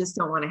because I just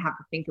don't want to have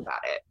to think about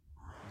it.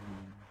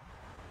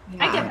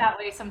 I get Yeah. Yeah, that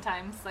way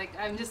sometimes. Like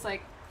I'm just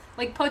like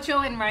pocho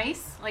and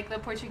rice, like the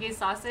Portuguese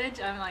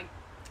sausage. I'm like,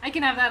 I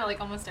can have that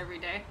like almost every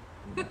day.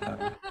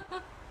 yeah,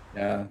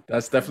 yeah.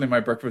 That's definitely my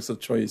breakfast of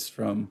choice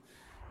from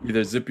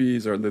either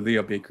Zippy's or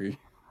Lilia Bakery.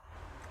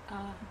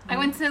 I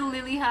went to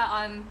Liliha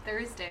on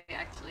Thursday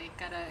actually.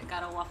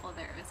 Got a waffle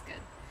there. It was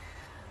good.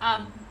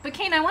 But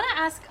Kane, I want to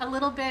ask a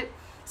little bit.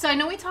 So I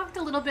know we talked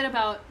a little bit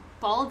about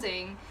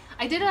balding.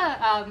 I did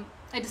a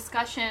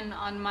discussion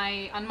on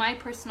my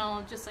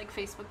personal just like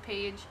Facebook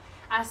page,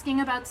 asking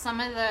about some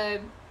of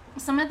the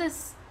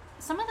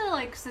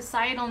like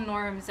societal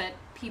norms that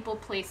people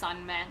place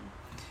on men.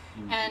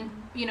 And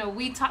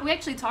we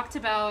actually talked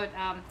about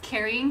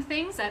carrying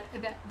things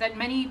that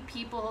many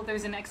people,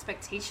 there's an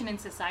expectation in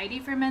society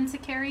for men to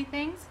carry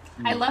things.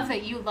 I love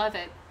that you love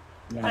it,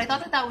 but I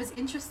thought that was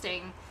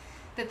interesting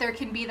that there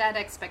can be that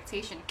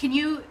expectation. Can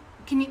you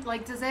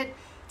like,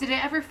 did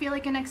it ever feel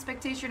like an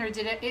expectation, or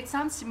it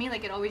sounds to me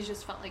like it always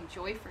just felt like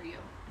joy for you?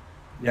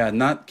 Yeah,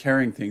 not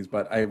carrying things,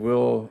 but I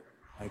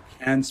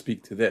can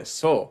speak to this.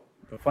 So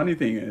the funny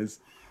thing is,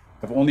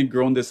 I've only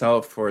grown this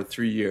out for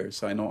 3 years.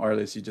 So I know,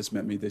 Arliss, you just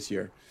met me this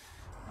year.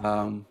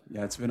 Yeah,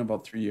 it's been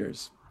about 3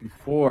 years.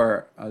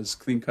 Before, I was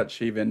clean cut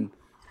shaven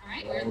All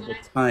right, we're all the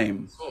live.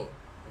 time. So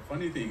the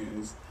funny thing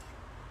is,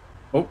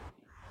 oh,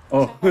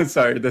 oh,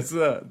 sorry.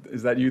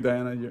 Is that you,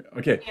 Diana?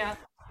 Okay. Yeah.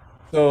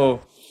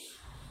 So,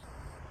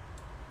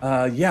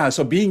 yeah,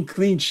 so being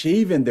clean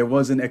shaven, there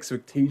was an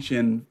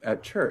expectation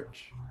at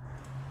church,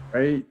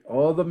 right?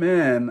 All the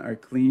men are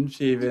clean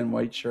shaven,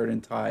 white shirt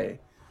and tie.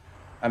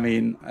 I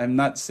mean, I'm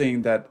not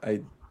saying that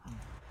I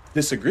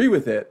disagree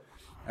with it.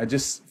 I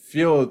just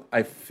feel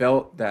I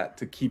felt that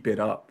to keep it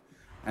up.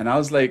 And I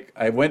was like,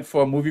 I went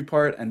for a movie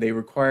part and they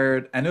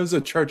required, and it was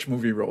a church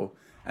movie role,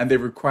 and they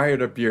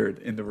required a beard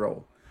in the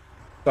role.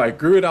 So I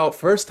grew it out.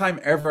 First time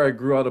ever I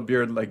grew out a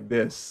beard like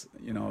this.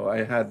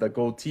 I had the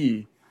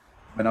goatee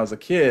when I was a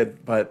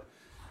kid, but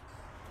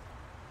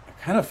I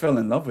kind of fell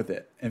in love with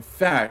it. In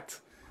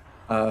fact,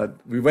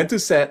 we went to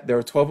set. There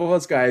were 12 of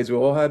us guys. We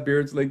all had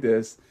beards like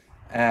this.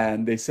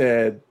 And they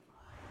said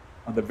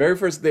on the very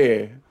first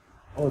day,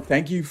 "Oh,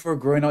 thank you for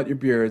growing out your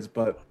beards,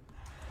 but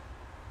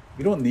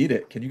we don't need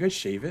it. Can you guys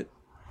shave it?"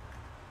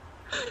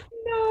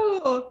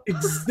 No.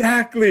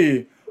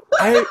 Exactly.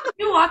 I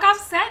You walk off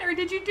set, or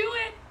did you do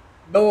it?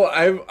 No,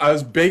 I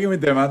was begging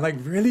with them. I'm like,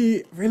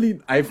 really,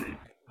 really.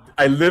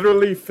 I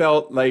literally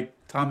felt like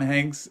Tom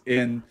Hanks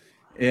in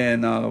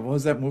what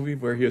was that movie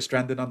where he was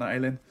stranded on the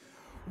island?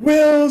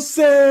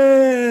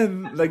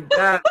 Wilson, like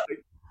that.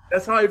 Like,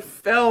 that's how I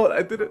felt.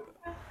 I did it.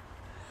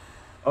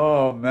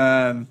 Oh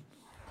man.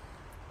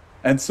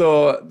 And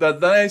so the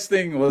nice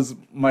thing was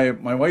my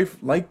wife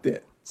liked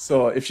it.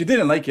 So if she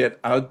didn't like it,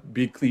 I would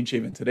be clean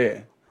shaven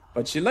today.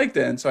 But she liked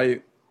it, and so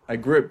I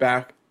grew it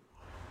back.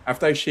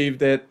 After I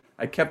shaved it,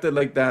 I kept it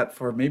like that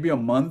for maybe a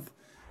month,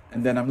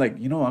 and then I'm like,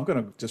 I'm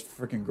gonna just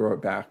freaking grow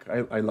it back.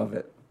 I love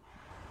it.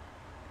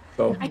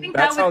 So I think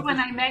that that's was how. when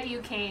I met you,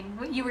 Kane.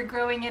 You were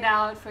growing it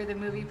out for the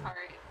movie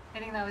part. I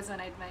think that was when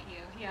I'd met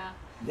you. Yeah,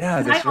 Yeah,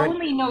 because that's I right.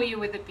 only know you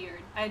with a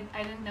beard. I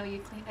didn't know you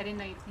clean. I didn't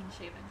know you clean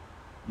shaven.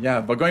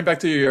 Yeah, but going back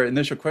to your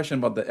initial question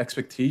about the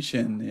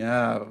expectation,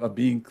 yeah, of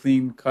being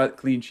clean cut,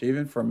 clean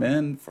shaven for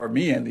men, for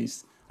me at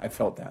least, I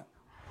felt that.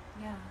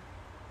 Yeah.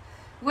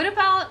 What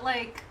about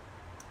like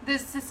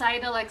this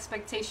societal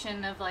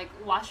expectation of like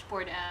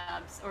washboard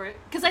abs, or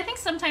because I think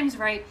sometimes,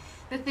 right,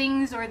 the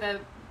things or the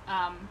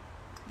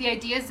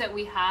ideas that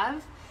we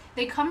have,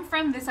 they come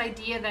from this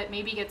idea that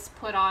maybe gets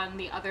put on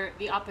the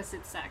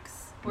opposite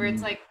sex, where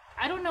it's like,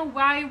 I don't know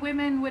why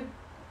women would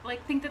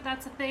like think that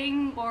that's a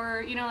thing,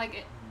 or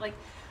like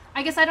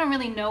I guess I don't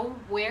really know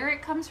where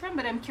it comes from,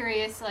 but I'm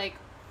curious, like,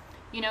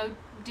 you know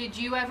did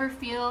you ever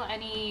feel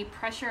any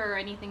pressure or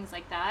anything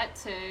like that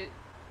to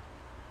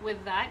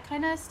with that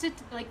kind of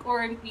like,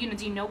 or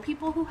do you know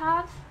people who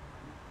have?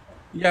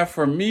 Yeah,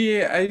 for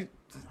me,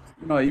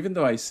 even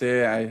though I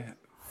say I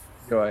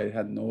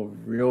had no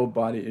real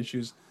body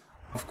issues,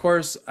 of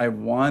course, I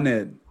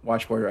wanted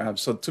washboard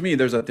abs. So to me,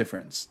 there's a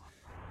difference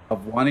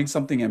of wanting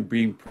something and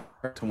being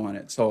pressured to want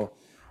it. So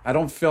I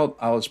don't feel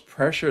I was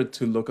pressured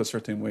to look a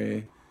certain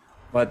way,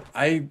 but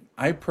I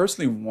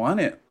personally want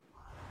it.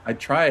 I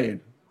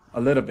tried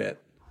a little bit,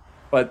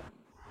 but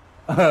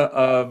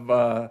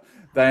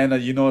Diana,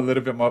 you know a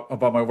little bit more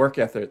about my work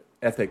ethic.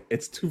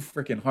 It's too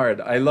freaking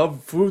hard. I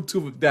love food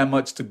too damn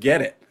much to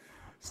get it.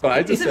 So I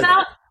It's just said,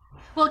 about,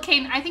 well,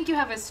 Kane, I think you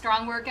have a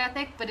strong work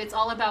ethic, but it's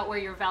all about where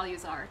your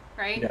values are,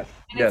 right? yes,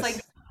 And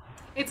yes,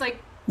 it's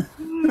like,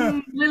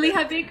 Lily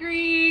had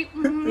bakery,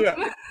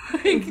 yeah,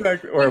 exactly.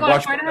 like Or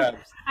washboard washboard abs.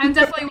 abs. I'm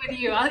definitely with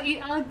you.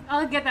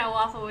 I'll get that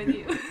waffle with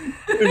you.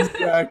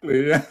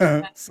 Exactly.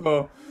 Yeah.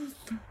 So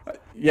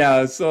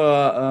yeah.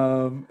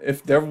 So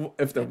if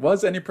there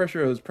was any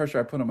pressure, it was pressure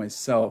I put on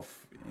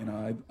myself.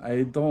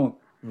 I don't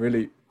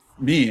really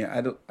me.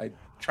 I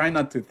try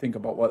not to think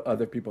about what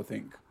other people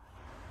think.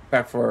 In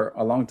fact, for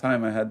a long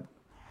time, I had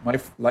my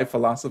life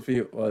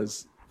philosophy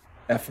was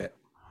F it.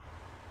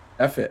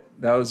 F it.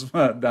 That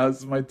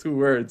was my 2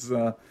 words.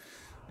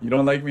 You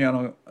don't like me, I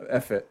don't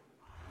F it.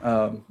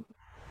 Um,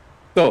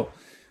 so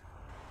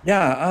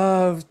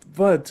yeah,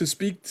 but to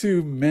speak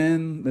to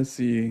men, let's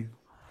see.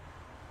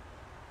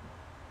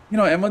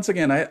 And once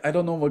again, I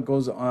don't know what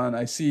goes on.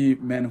 I see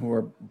men who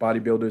are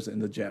bodybuilders in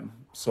the gym,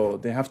 so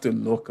they have to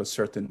look a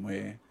certain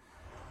way.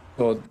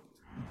 So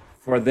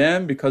for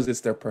them, because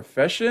it's their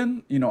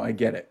profession, I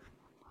get it.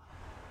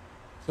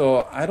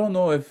 So I don't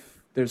know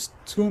if there's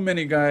too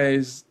many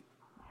guys.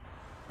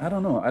 I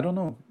don't know. I don't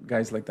know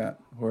guys like that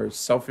who are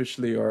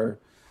selfishly or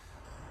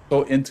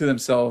so into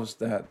themselves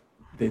that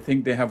they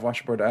think they have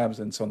washboard abs,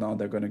 and so now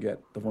they're going to get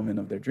the woman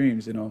of their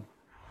dreams.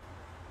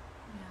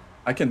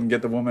 I can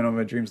get the woman of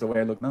my dreams the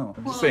way I look now.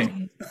 I'm just Well,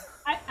 saying.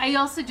 I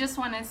also just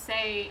want to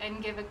say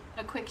and give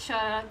a quick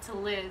shout out to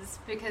Liz,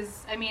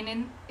 because I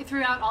mean,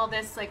 throughout all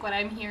this, like what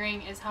I'm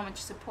hearing is how much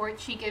support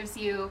she gives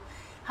you,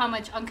 how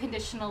much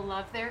unconditional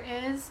love there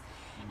is,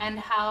 and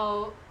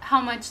how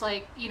much,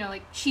 like, you know,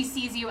 like she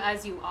sees you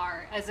as you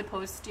are, as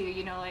opposed to,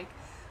 you know, like,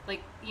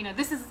 you know,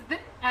 this is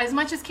as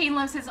much as Cain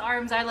loves his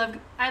arms, I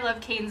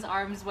love Cain's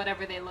arms,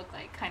 whatever they look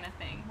like, kind of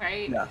thing,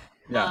 right? Yeah.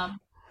 Yeah.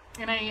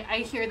 And I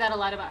hear that a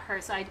lot about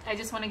her, so I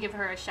just want to give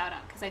her a shout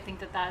out, because I think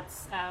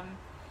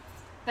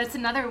that's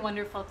another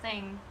wonderful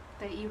thing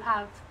that you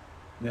have.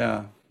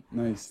 Yeah.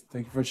 Nice.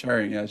 Thank you for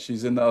sharing. Yeah,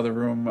 she's in the other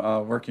room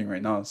working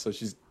right now, so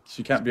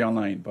she can't be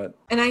online, but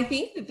And I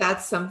think that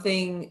that's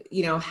something,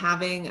 you know,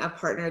 having a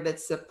partner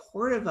that's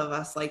supportive of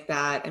us like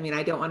that. I mean,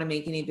 I don't want to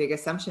make any big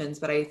assumptions,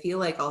 but I feel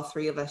like all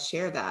three of us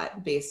share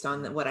that based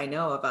on what I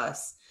know of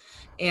us.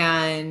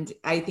 And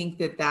I think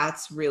that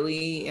that's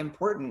really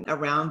important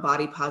around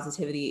body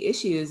positivity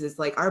issues, is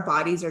like our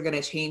bodies are going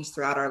to change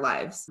throughout our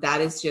lives. That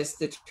is just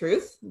the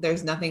truth.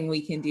 There's nothing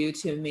we can do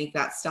to make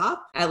that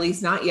stop, at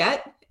least not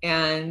yet.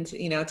 And,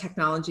 you know,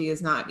 technology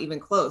is not even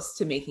close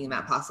to making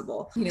that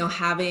possible. You know,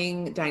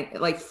 having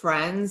like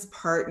friends,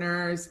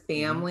 partners, Mhm.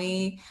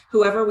 family,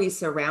 whoever we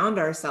surround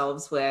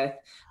ourselves with,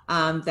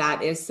 that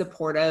is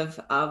supportive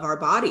of our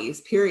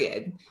bodies,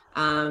 period.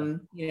 You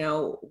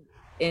know,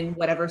 in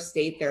whatever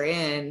state they're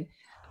in.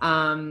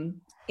 And,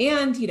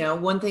 you know,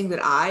 one thing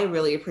that I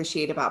really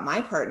appreciate about my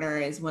partner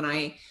is when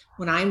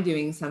I'm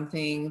doing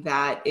something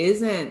that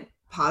isn't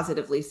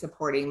positively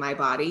supporting my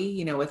body,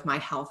 you know, with my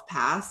health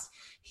past,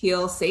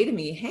 he'll say to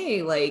me,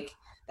 hey, like,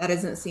 that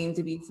doesn't seem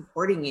to be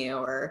supporting you,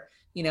 or,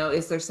 you know,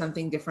 is there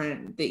something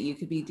different that you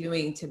could be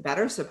doing to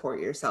better support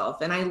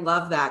yourself? And I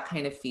love that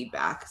kind of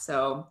feedback.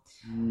 So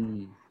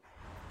Mm.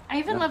 I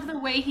even Yeah. love the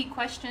way he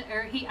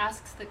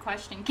asks the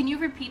question. Can you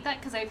repeat that?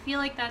 Because I feel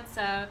like that's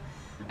a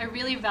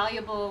really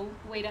valuable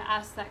way to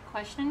ask that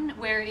question,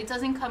 where it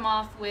doesn't come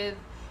off with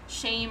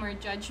shame or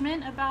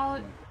judgment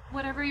about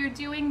whatever you're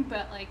doing,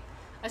 but like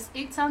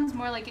it sounds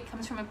more like it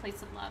comes from a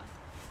place of love.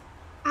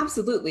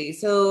 absolutely.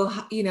 So,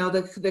 you know,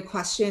 the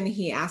question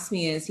he asked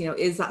me is, you know,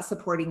 is that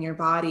supporting your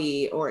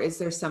body, or is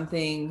there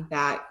something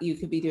that you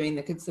could be doing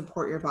that could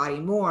support your body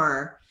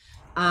more?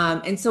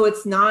 And so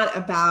it's not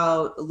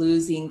about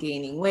losing,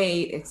 gaining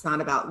weight. It's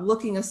not about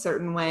looking a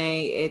certain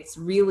way. It's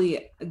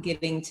really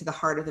getting to the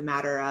heart of the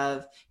matter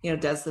of, you know,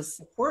 does this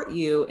support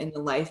you in the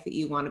life that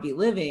you want to be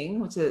living,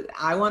 which is,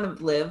 I want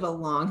to live a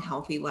long,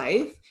 healthy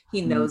life.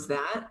 He knows Mm.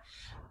 that.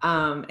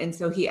 And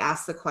so he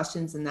asks the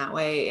questions in that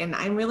way. And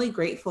I'm really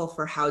grateful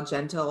for how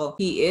gentle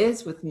he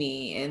is with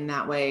me in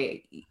that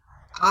way.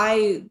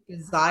 I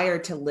desire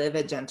to live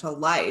a gentle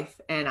life,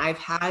 and I've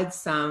had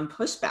some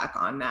pushback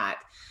on that.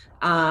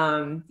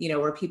 You know,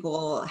 where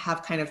people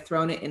have kind of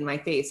thrown it in my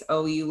face.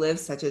 Oh, you live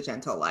such a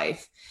gentle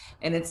life.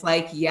 And it's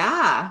like,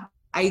 yeah,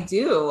 I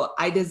do.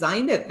 I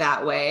designed it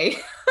that way.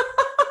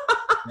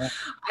 Yeah.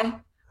 I,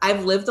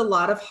 I've lived a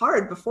lot of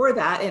hard before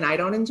that, and I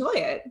don't enjoy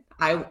it.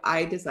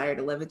 I desire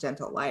to live a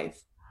gentle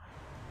life.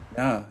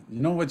 Yeah.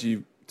 You know what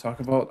you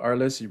talk about,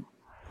 Arliss, you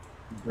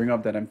bring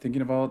up that I'm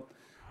thinking about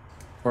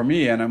for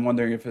me, and I'm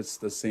wondering if it's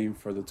the same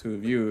for the two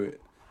of you.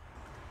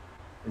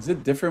 Is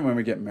it different when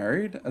we get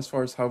married as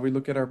far as how we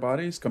look at our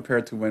bodies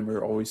compared to when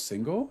we're always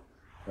single?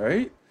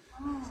 Right?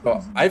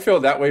 So I feel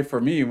that way for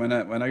me when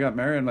I got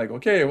married. I'm like,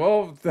 okay,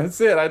 well, that's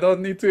it. I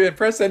don't need to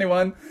impress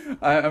anyone.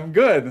 I'm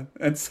good.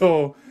 And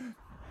so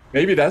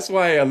maybe that's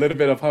why a little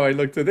bit of how I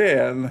look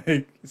today. And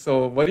like,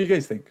 so what do you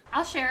guys think?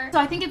 I'll share. So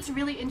I think it's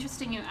really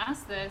interesting you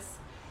asked this,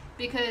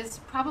 because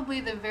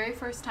probably the very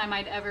first time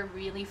I'd ever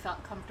really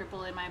felt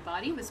comfortable in my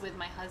body was with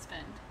my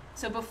husband.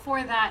 So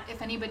before that,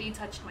 if anybody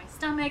touched my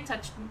stomach,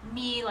 touched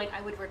me, like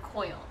I would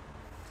recoil.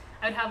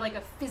 I would have like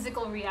a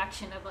physical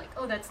reaction of like,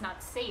 oh, that's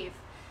not safe.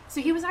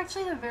 So he was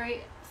actually the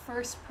very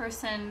first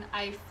person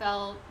I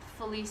felt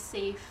fully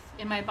safe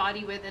in my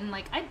body with. And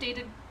like I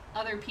dated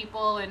other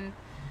people, and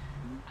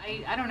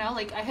I don't know,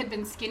 like I had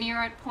been skinnier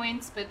at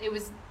points, but it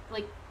was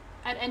like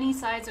at any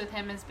size with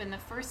him has been the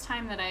first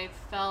time that I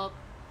felt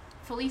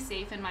fully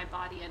safe in my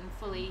body and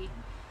fully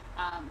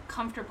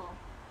comfortable.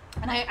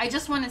 And I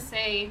just want to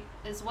say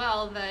as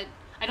well that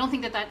I don't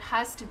think that that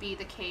has to be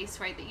the case,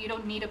 right? That you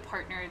don't need a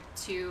partner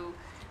to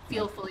Yeah,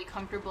 feel fully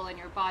comfortable in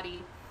your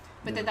body,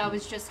 but yeah, that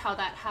was just how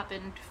that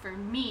happened for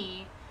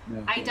me.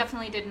 yeah, I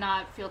definitely did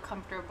not feel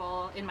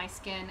comfortable in my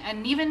skin.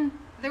 And even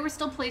there were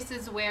still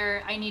places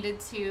where I needed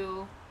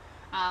to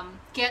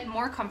get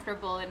more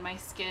comfortable in my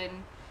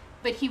skin.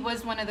 But he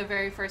was one of the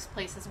very first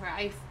places where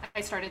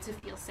I started to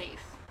feel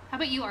safe. How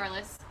about you,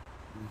 Arliss?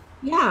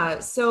 Yeah.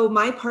 So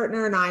my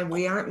partner and I,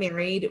 we aren't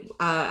married.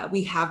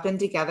 We have been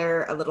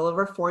together a little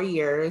over 4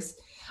 years.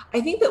 I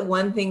think that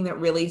one thing that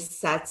really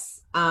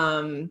sets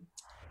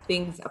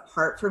things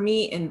apart for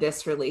me in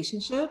this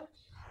relationship,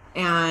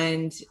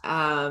 and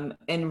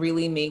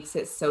really makes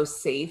it so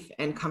safe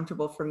and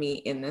comfortable for me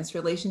in this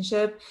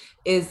relationship,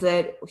 is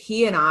that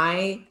he and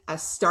I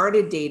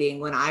started dating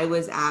when I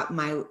was at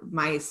my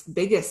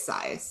biggest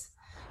size.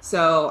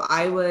 So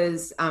I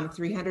was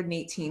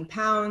 318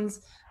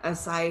 pounds, a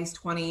size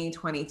 20,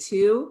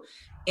 22.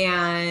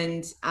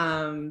 And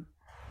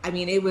I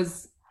mean,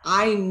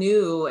 I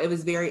knew it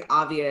was very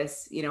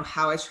obvious,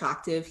 how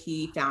attractive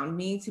he found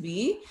me to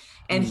be.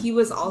 And Mm. he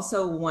was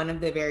also one of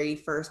the very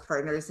first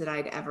partners that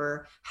I'd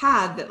ever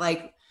had that,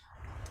 like,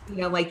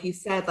 like you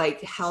said,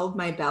 like held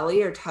my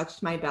belly or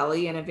touched my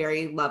belly in a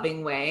very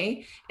loving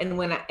way. And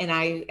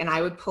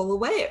I would pull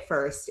away at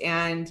first.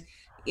 And,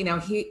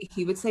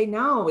 he would say,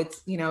 no,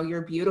 it's,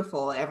 you're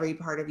beautiful. Every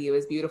part of you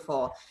is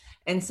beautiful.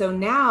 And so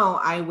now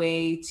I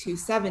weigh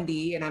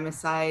 270 and I'm a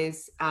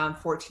size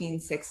 14,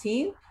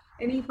 16,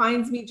 and he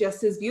finds me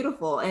just as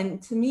beautiful.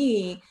 And to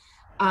me,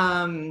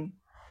 um,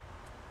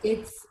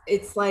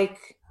 it's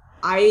like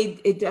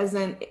it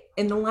doesn't,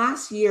 in the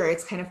last year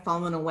it's kind of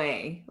fallen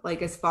away,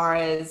 like as far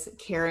as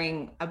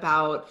caring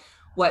about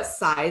what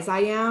size I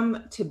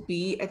am to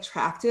be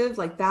attractive,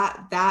 like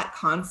that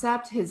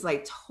concept has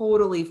like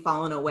totally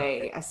fallen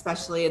away,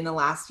 especially in the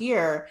last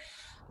year.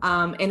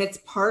 And it's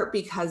part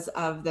because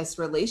of this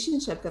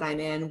relationship that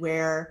I'm in,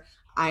 where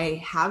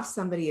I have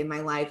somebody in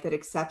my life that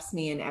accepts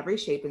me in every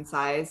shape and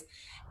size.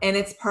 And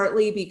it's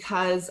partly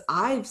because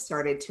I've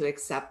started to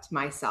accept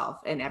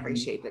myself in every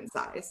Mhm. shape and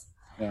size.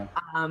 Yeah.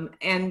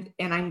 And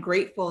I'm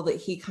grateful that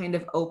he kind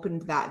of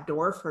opened that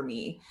door for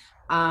me,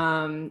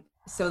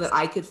 so that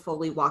I could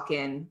fully walk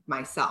in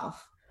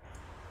myself.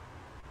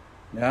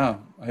 Yeah,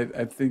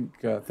 I think,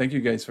 thank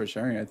you guys for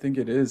sharing. I think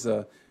it is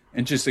a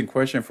interesting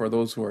question for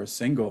those who are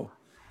single.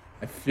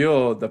 I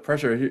feel the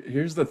pressure.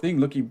 Here's the thing,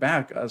 looking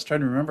back, I was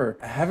trying to remember,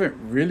 I haven't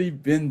really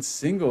been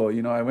single.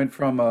 I went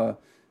from I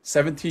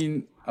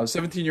was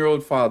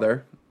 17-year-old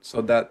father,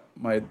 so that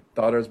my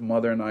daughter's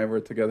mother and I were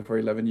together for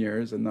 11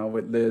 years. And now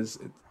with Liz,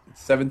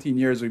 it's 17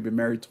 years. We've been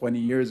married 20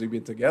 years. We've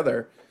been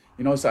together,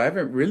 so I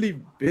haven't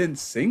really been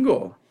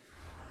single.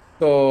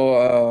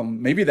 So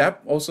maybe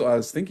that also, I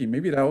was thinking,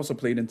 maybe that also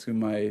played into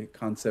my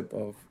concept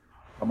of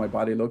how my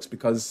body looks,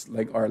 because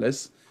like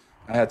Arliss,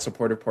 I had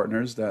supportive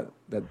partners that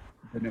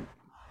didn't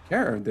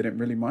care, didn't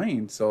really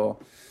mind. So,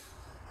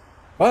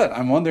 but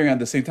I'm wondering at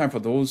the same time, for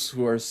those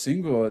who are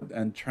single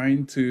and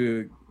trying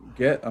to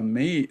get a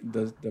mate,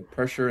 the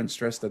pressure and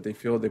stress that they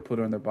feel they put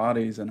on their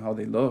bodies and how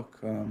they look.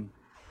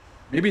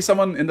 Maybe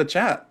someone in the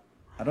chat.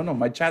 I don't know.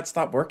 My chat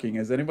stopped working.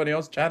 Is anybody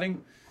else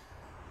chatting?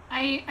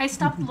 I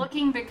stopped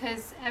looking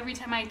because every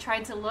time I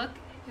tried to look,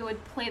 it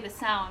would play the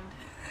sound.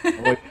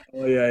 Oh,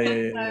 oh yeah, yeah,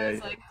 And yeah, so I yeah,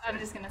 was like, I'm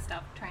just gonna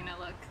stop trying to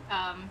look.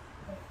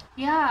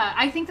 Yeah,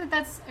 I think that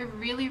that's a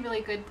really,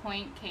 really good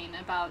point, Kane,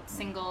 about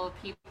single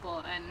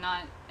people and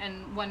not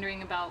and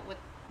wondering about what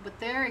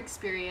their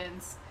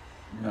experience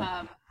yeah,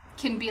 um,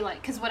 can be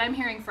like. Because what I'm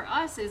hearing for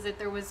us is that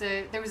there was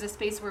a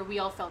space where we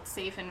all felt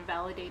safe and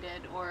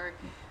validated, or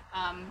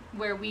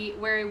where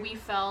we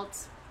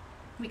felt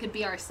we could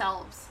be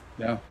ourselves.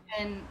 yeah.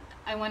 And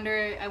I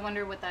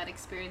wonder what that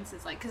experience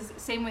is like. Because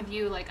same with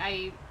you, like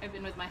I've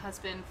been with my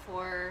husband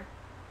for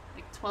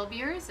like 12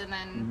 years, and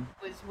then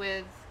Mhm. was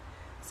with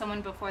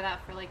someone before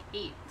that for like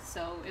 8.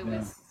 So it Yeah.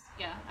 was,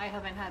 yeah, I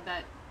haven't had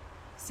that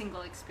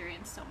single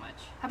experience so much.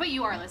 How about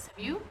you, Arliss? Have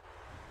you?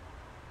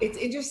 It's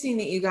interesting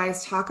that you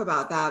guys talk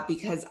about that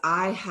because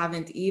I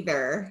haven't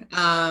either.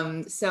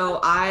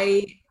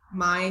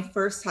 My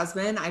first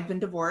husband, I've been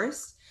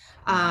divorced.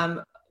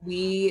 Mhm.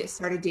 We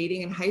started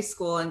dating in high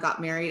school and got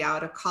married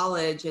out of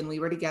college, and we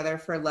were together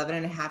for 11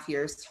 and a half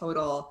years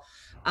total.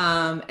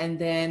 And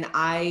then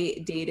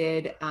I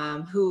dated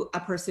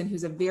a person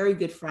who's a very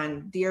good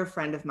friend, dear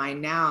friend of mine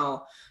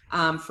now,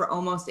 for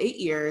almost 8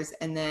 years.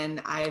 And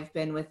then I've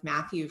been with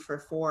Matthew for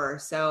 4.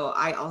 So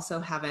I also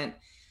haven't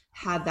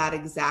had that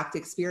exact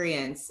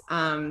experience.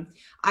 I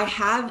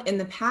have in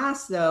the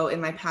past, though, in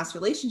my past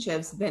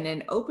relationships, been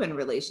in open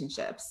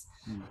relationships,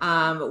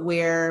 Mm.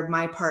 where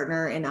my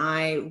partner and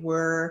I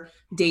were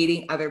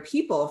dating other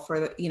people for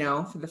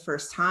the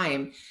first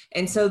time.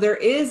 And so there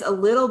is a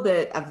little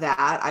bit of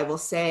that, I will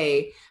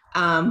say.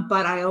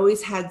 But I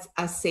always had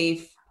a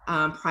safe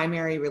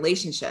primary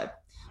relationship.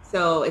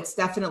 So it's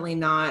definitely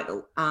not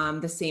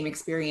the same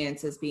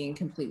experience as being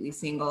completely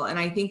single. And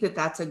I think that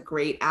that's a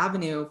great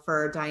avenue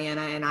for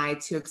Diana and I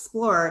to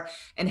explore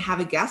and have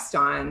a guest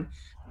on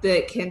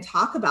that can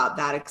talk about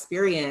that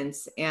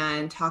experience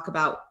and talk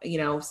about,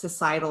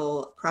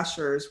 societal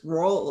pressures,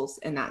 roles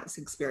in that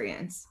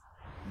experience.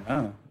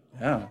 Yeah,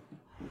 yeah.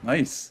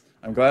 Nice.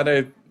 I'm glad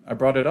I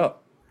brought it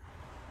up.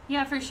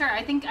 Yeah, for sure.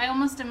 I think I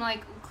almost am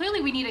like,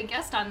 clearly we need a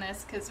guest on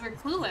this because we're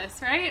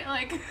clueless, right?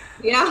 Like,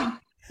 Yeah.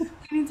 we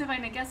need to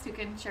find a guest who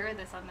can share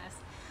this on this.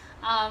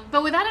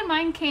 But with that in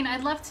mind, Kane,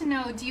 I'd love to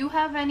know, do you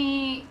have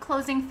any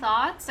closing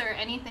thoughts or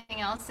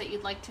anything else that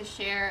you'd like to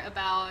share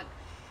about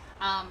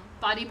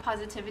body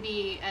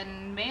positivity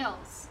and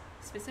males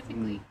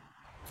specifically?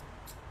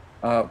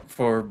 Mm.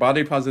 For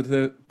body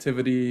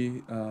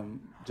positivity,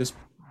 just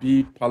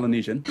be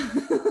Polynesian.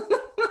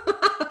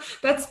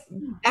 That's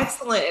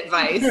excellent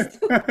advice.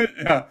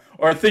 Yeah,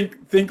 or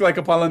think like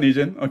a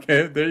Polynesian.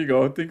 Okay, there you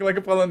go. Think like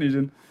a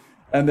Polynesian.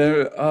 And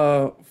then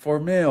for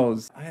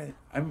males,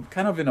 I'm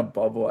kind of in a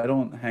bubble. I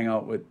don't hang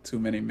out with too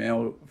many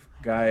male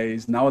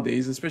guys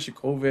nowadays, especially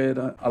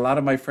COVID. A lot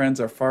of my friends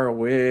are far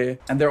away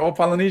and they're all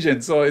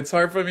Polynesian. So it's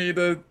hard for me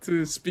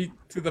to speak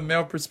to the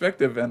male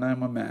perspective, and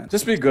I'm a man.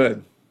 Just be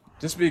good.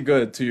 Just be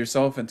good to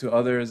yourself and to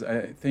others.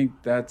 I think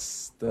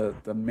that's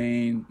my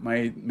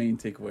main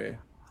takeaway,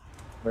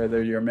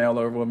 whether you're male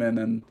or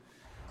woman,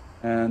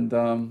 and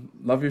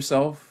love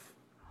yourself.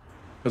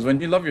 Because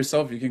when you love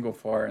yourself, you can go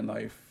far in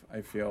life.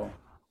 I feel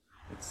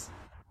it's,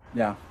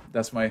 yeah,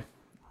 that's my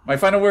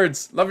final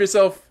words. Love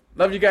yourself.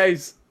 Love you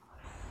guys.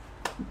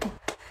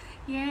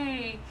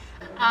 Yay.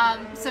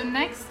 So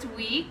next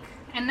week,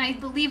 and I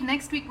believe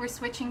next week we're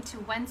switching to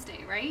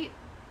Wednesday, right?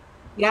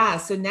 Yeah,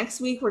 so next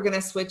week we're going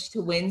to switch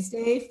to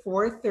Wednesday,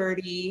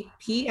 4:30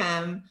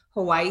 p.m.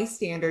 Hawaii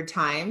Standard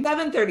Time,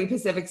 7:30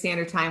 Pacific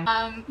Standard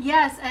Time.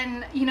 Yes,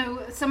 and you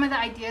know, some of the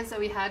ideas that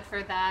we had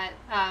for that,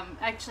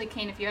 actually,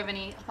 Cain, if you have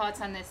any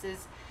thoughts on this,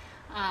 is,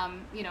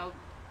 you know,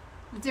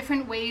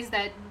 different ways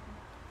that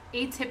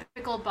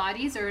atypical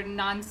bodies or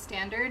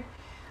non-standard,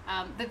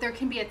 that there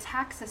can be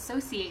attacks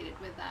associated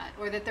with that,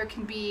 or that there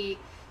can be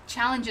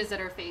challenges that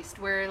are faced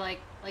where like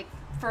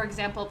for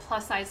example,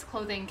 plus size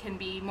clothing can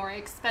be more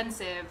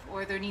expensive,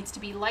 or there needs to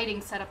be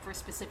lighting set up for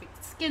specific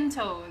skin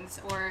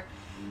tones, or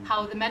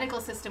how the medical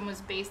system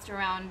was based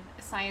around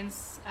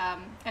science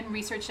and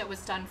research that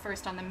was done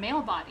first on the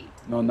male body.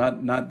 No,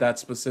 not that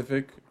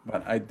specific,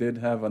 but I did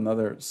have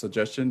another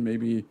suggestion.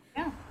 Maybe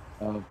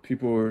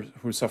people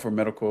who suffer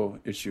medical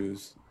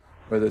issues,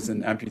 whether it's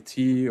an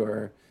amputee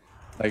or,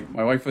 like,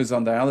 my wife is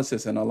on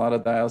dialysis, and a lot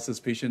of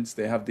dialysis patients,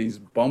 they have these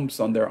bumps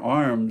on their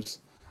arms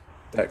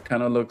that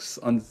kind of looks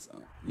a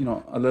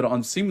little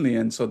unseemly,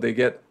 and so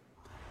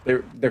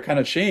they're kind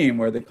of shame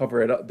where they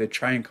cover it up. They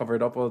try and cover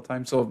it up all the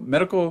time. So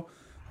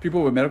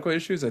people with medical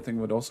issues, I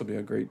think, would also be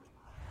a great.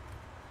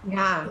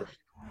 Yeah,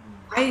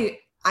 I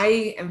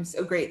am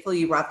so grateful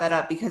you brought that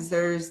up, because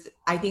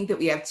I think that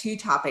we have two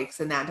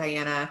topics in that,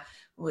 Diana.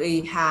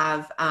 We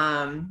have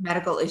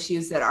medical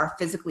issues that are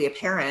physically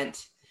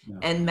apparent,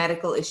 and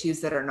medical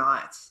issues that are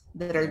not,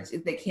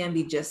 that can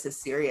be just as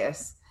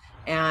serious.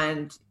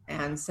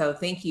 And so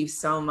thank you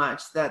so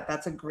much.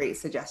 That's a great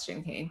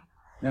suggestion, Cain.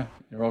 Yeah,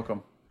 you're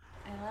welcome.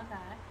 I love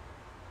that.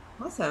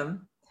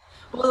 Awesome.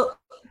 Well,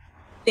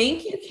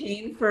 thank you,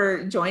 Cain,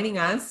 for joining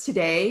us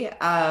today.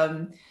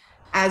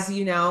 As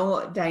you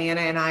know,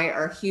 Diana and I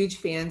are huge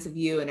fans of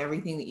you and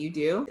everything that you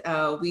do.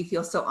 We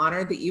feel so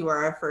honored that you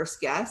are our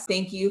first guest.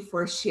 Thank you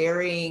for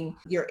sharing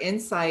your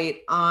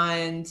insight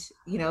on,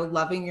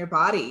 loving your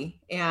body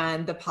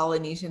and the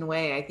Polynesian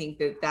way. I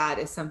think that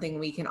is something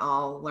we can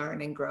all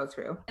learn and grow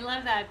through. I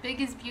love that. Big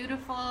is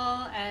beautiful,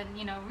 and,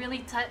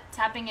 really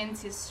tapping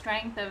into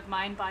strength of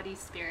mind, body,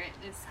 spirit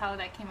is how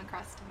that came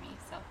across to me.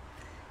 So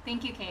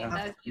thank you, Cain.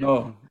 That was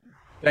beautiful. No.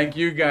 Thank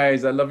you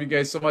guys. I love you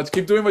guys so much.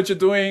 Keep doing what you're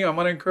doing. I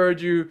want to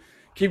encourage you.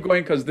 Keep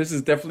going, because this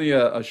is definitely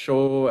a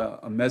show,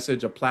 a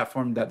message, a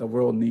platform that the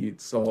world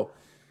needs. So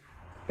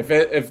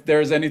if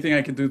there's anything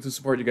I can do to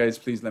support you guys,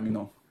 please let me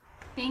know.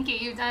 Thank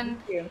you.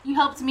 You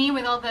helped me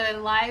with all the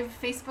live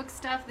Facebook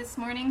stuff this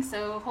morning.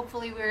 So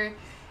hopefully we're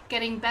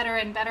getting better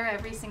and better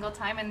every single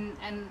time.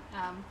 And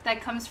that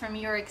comes from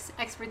your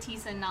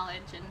expertise and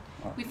knowledge. And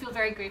we feel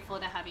very grateful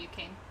to have you,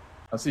 Cain.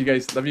 I'll see you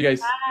guys. Love you guys.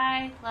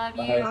 Bye. Love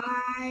you.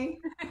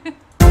 Bye.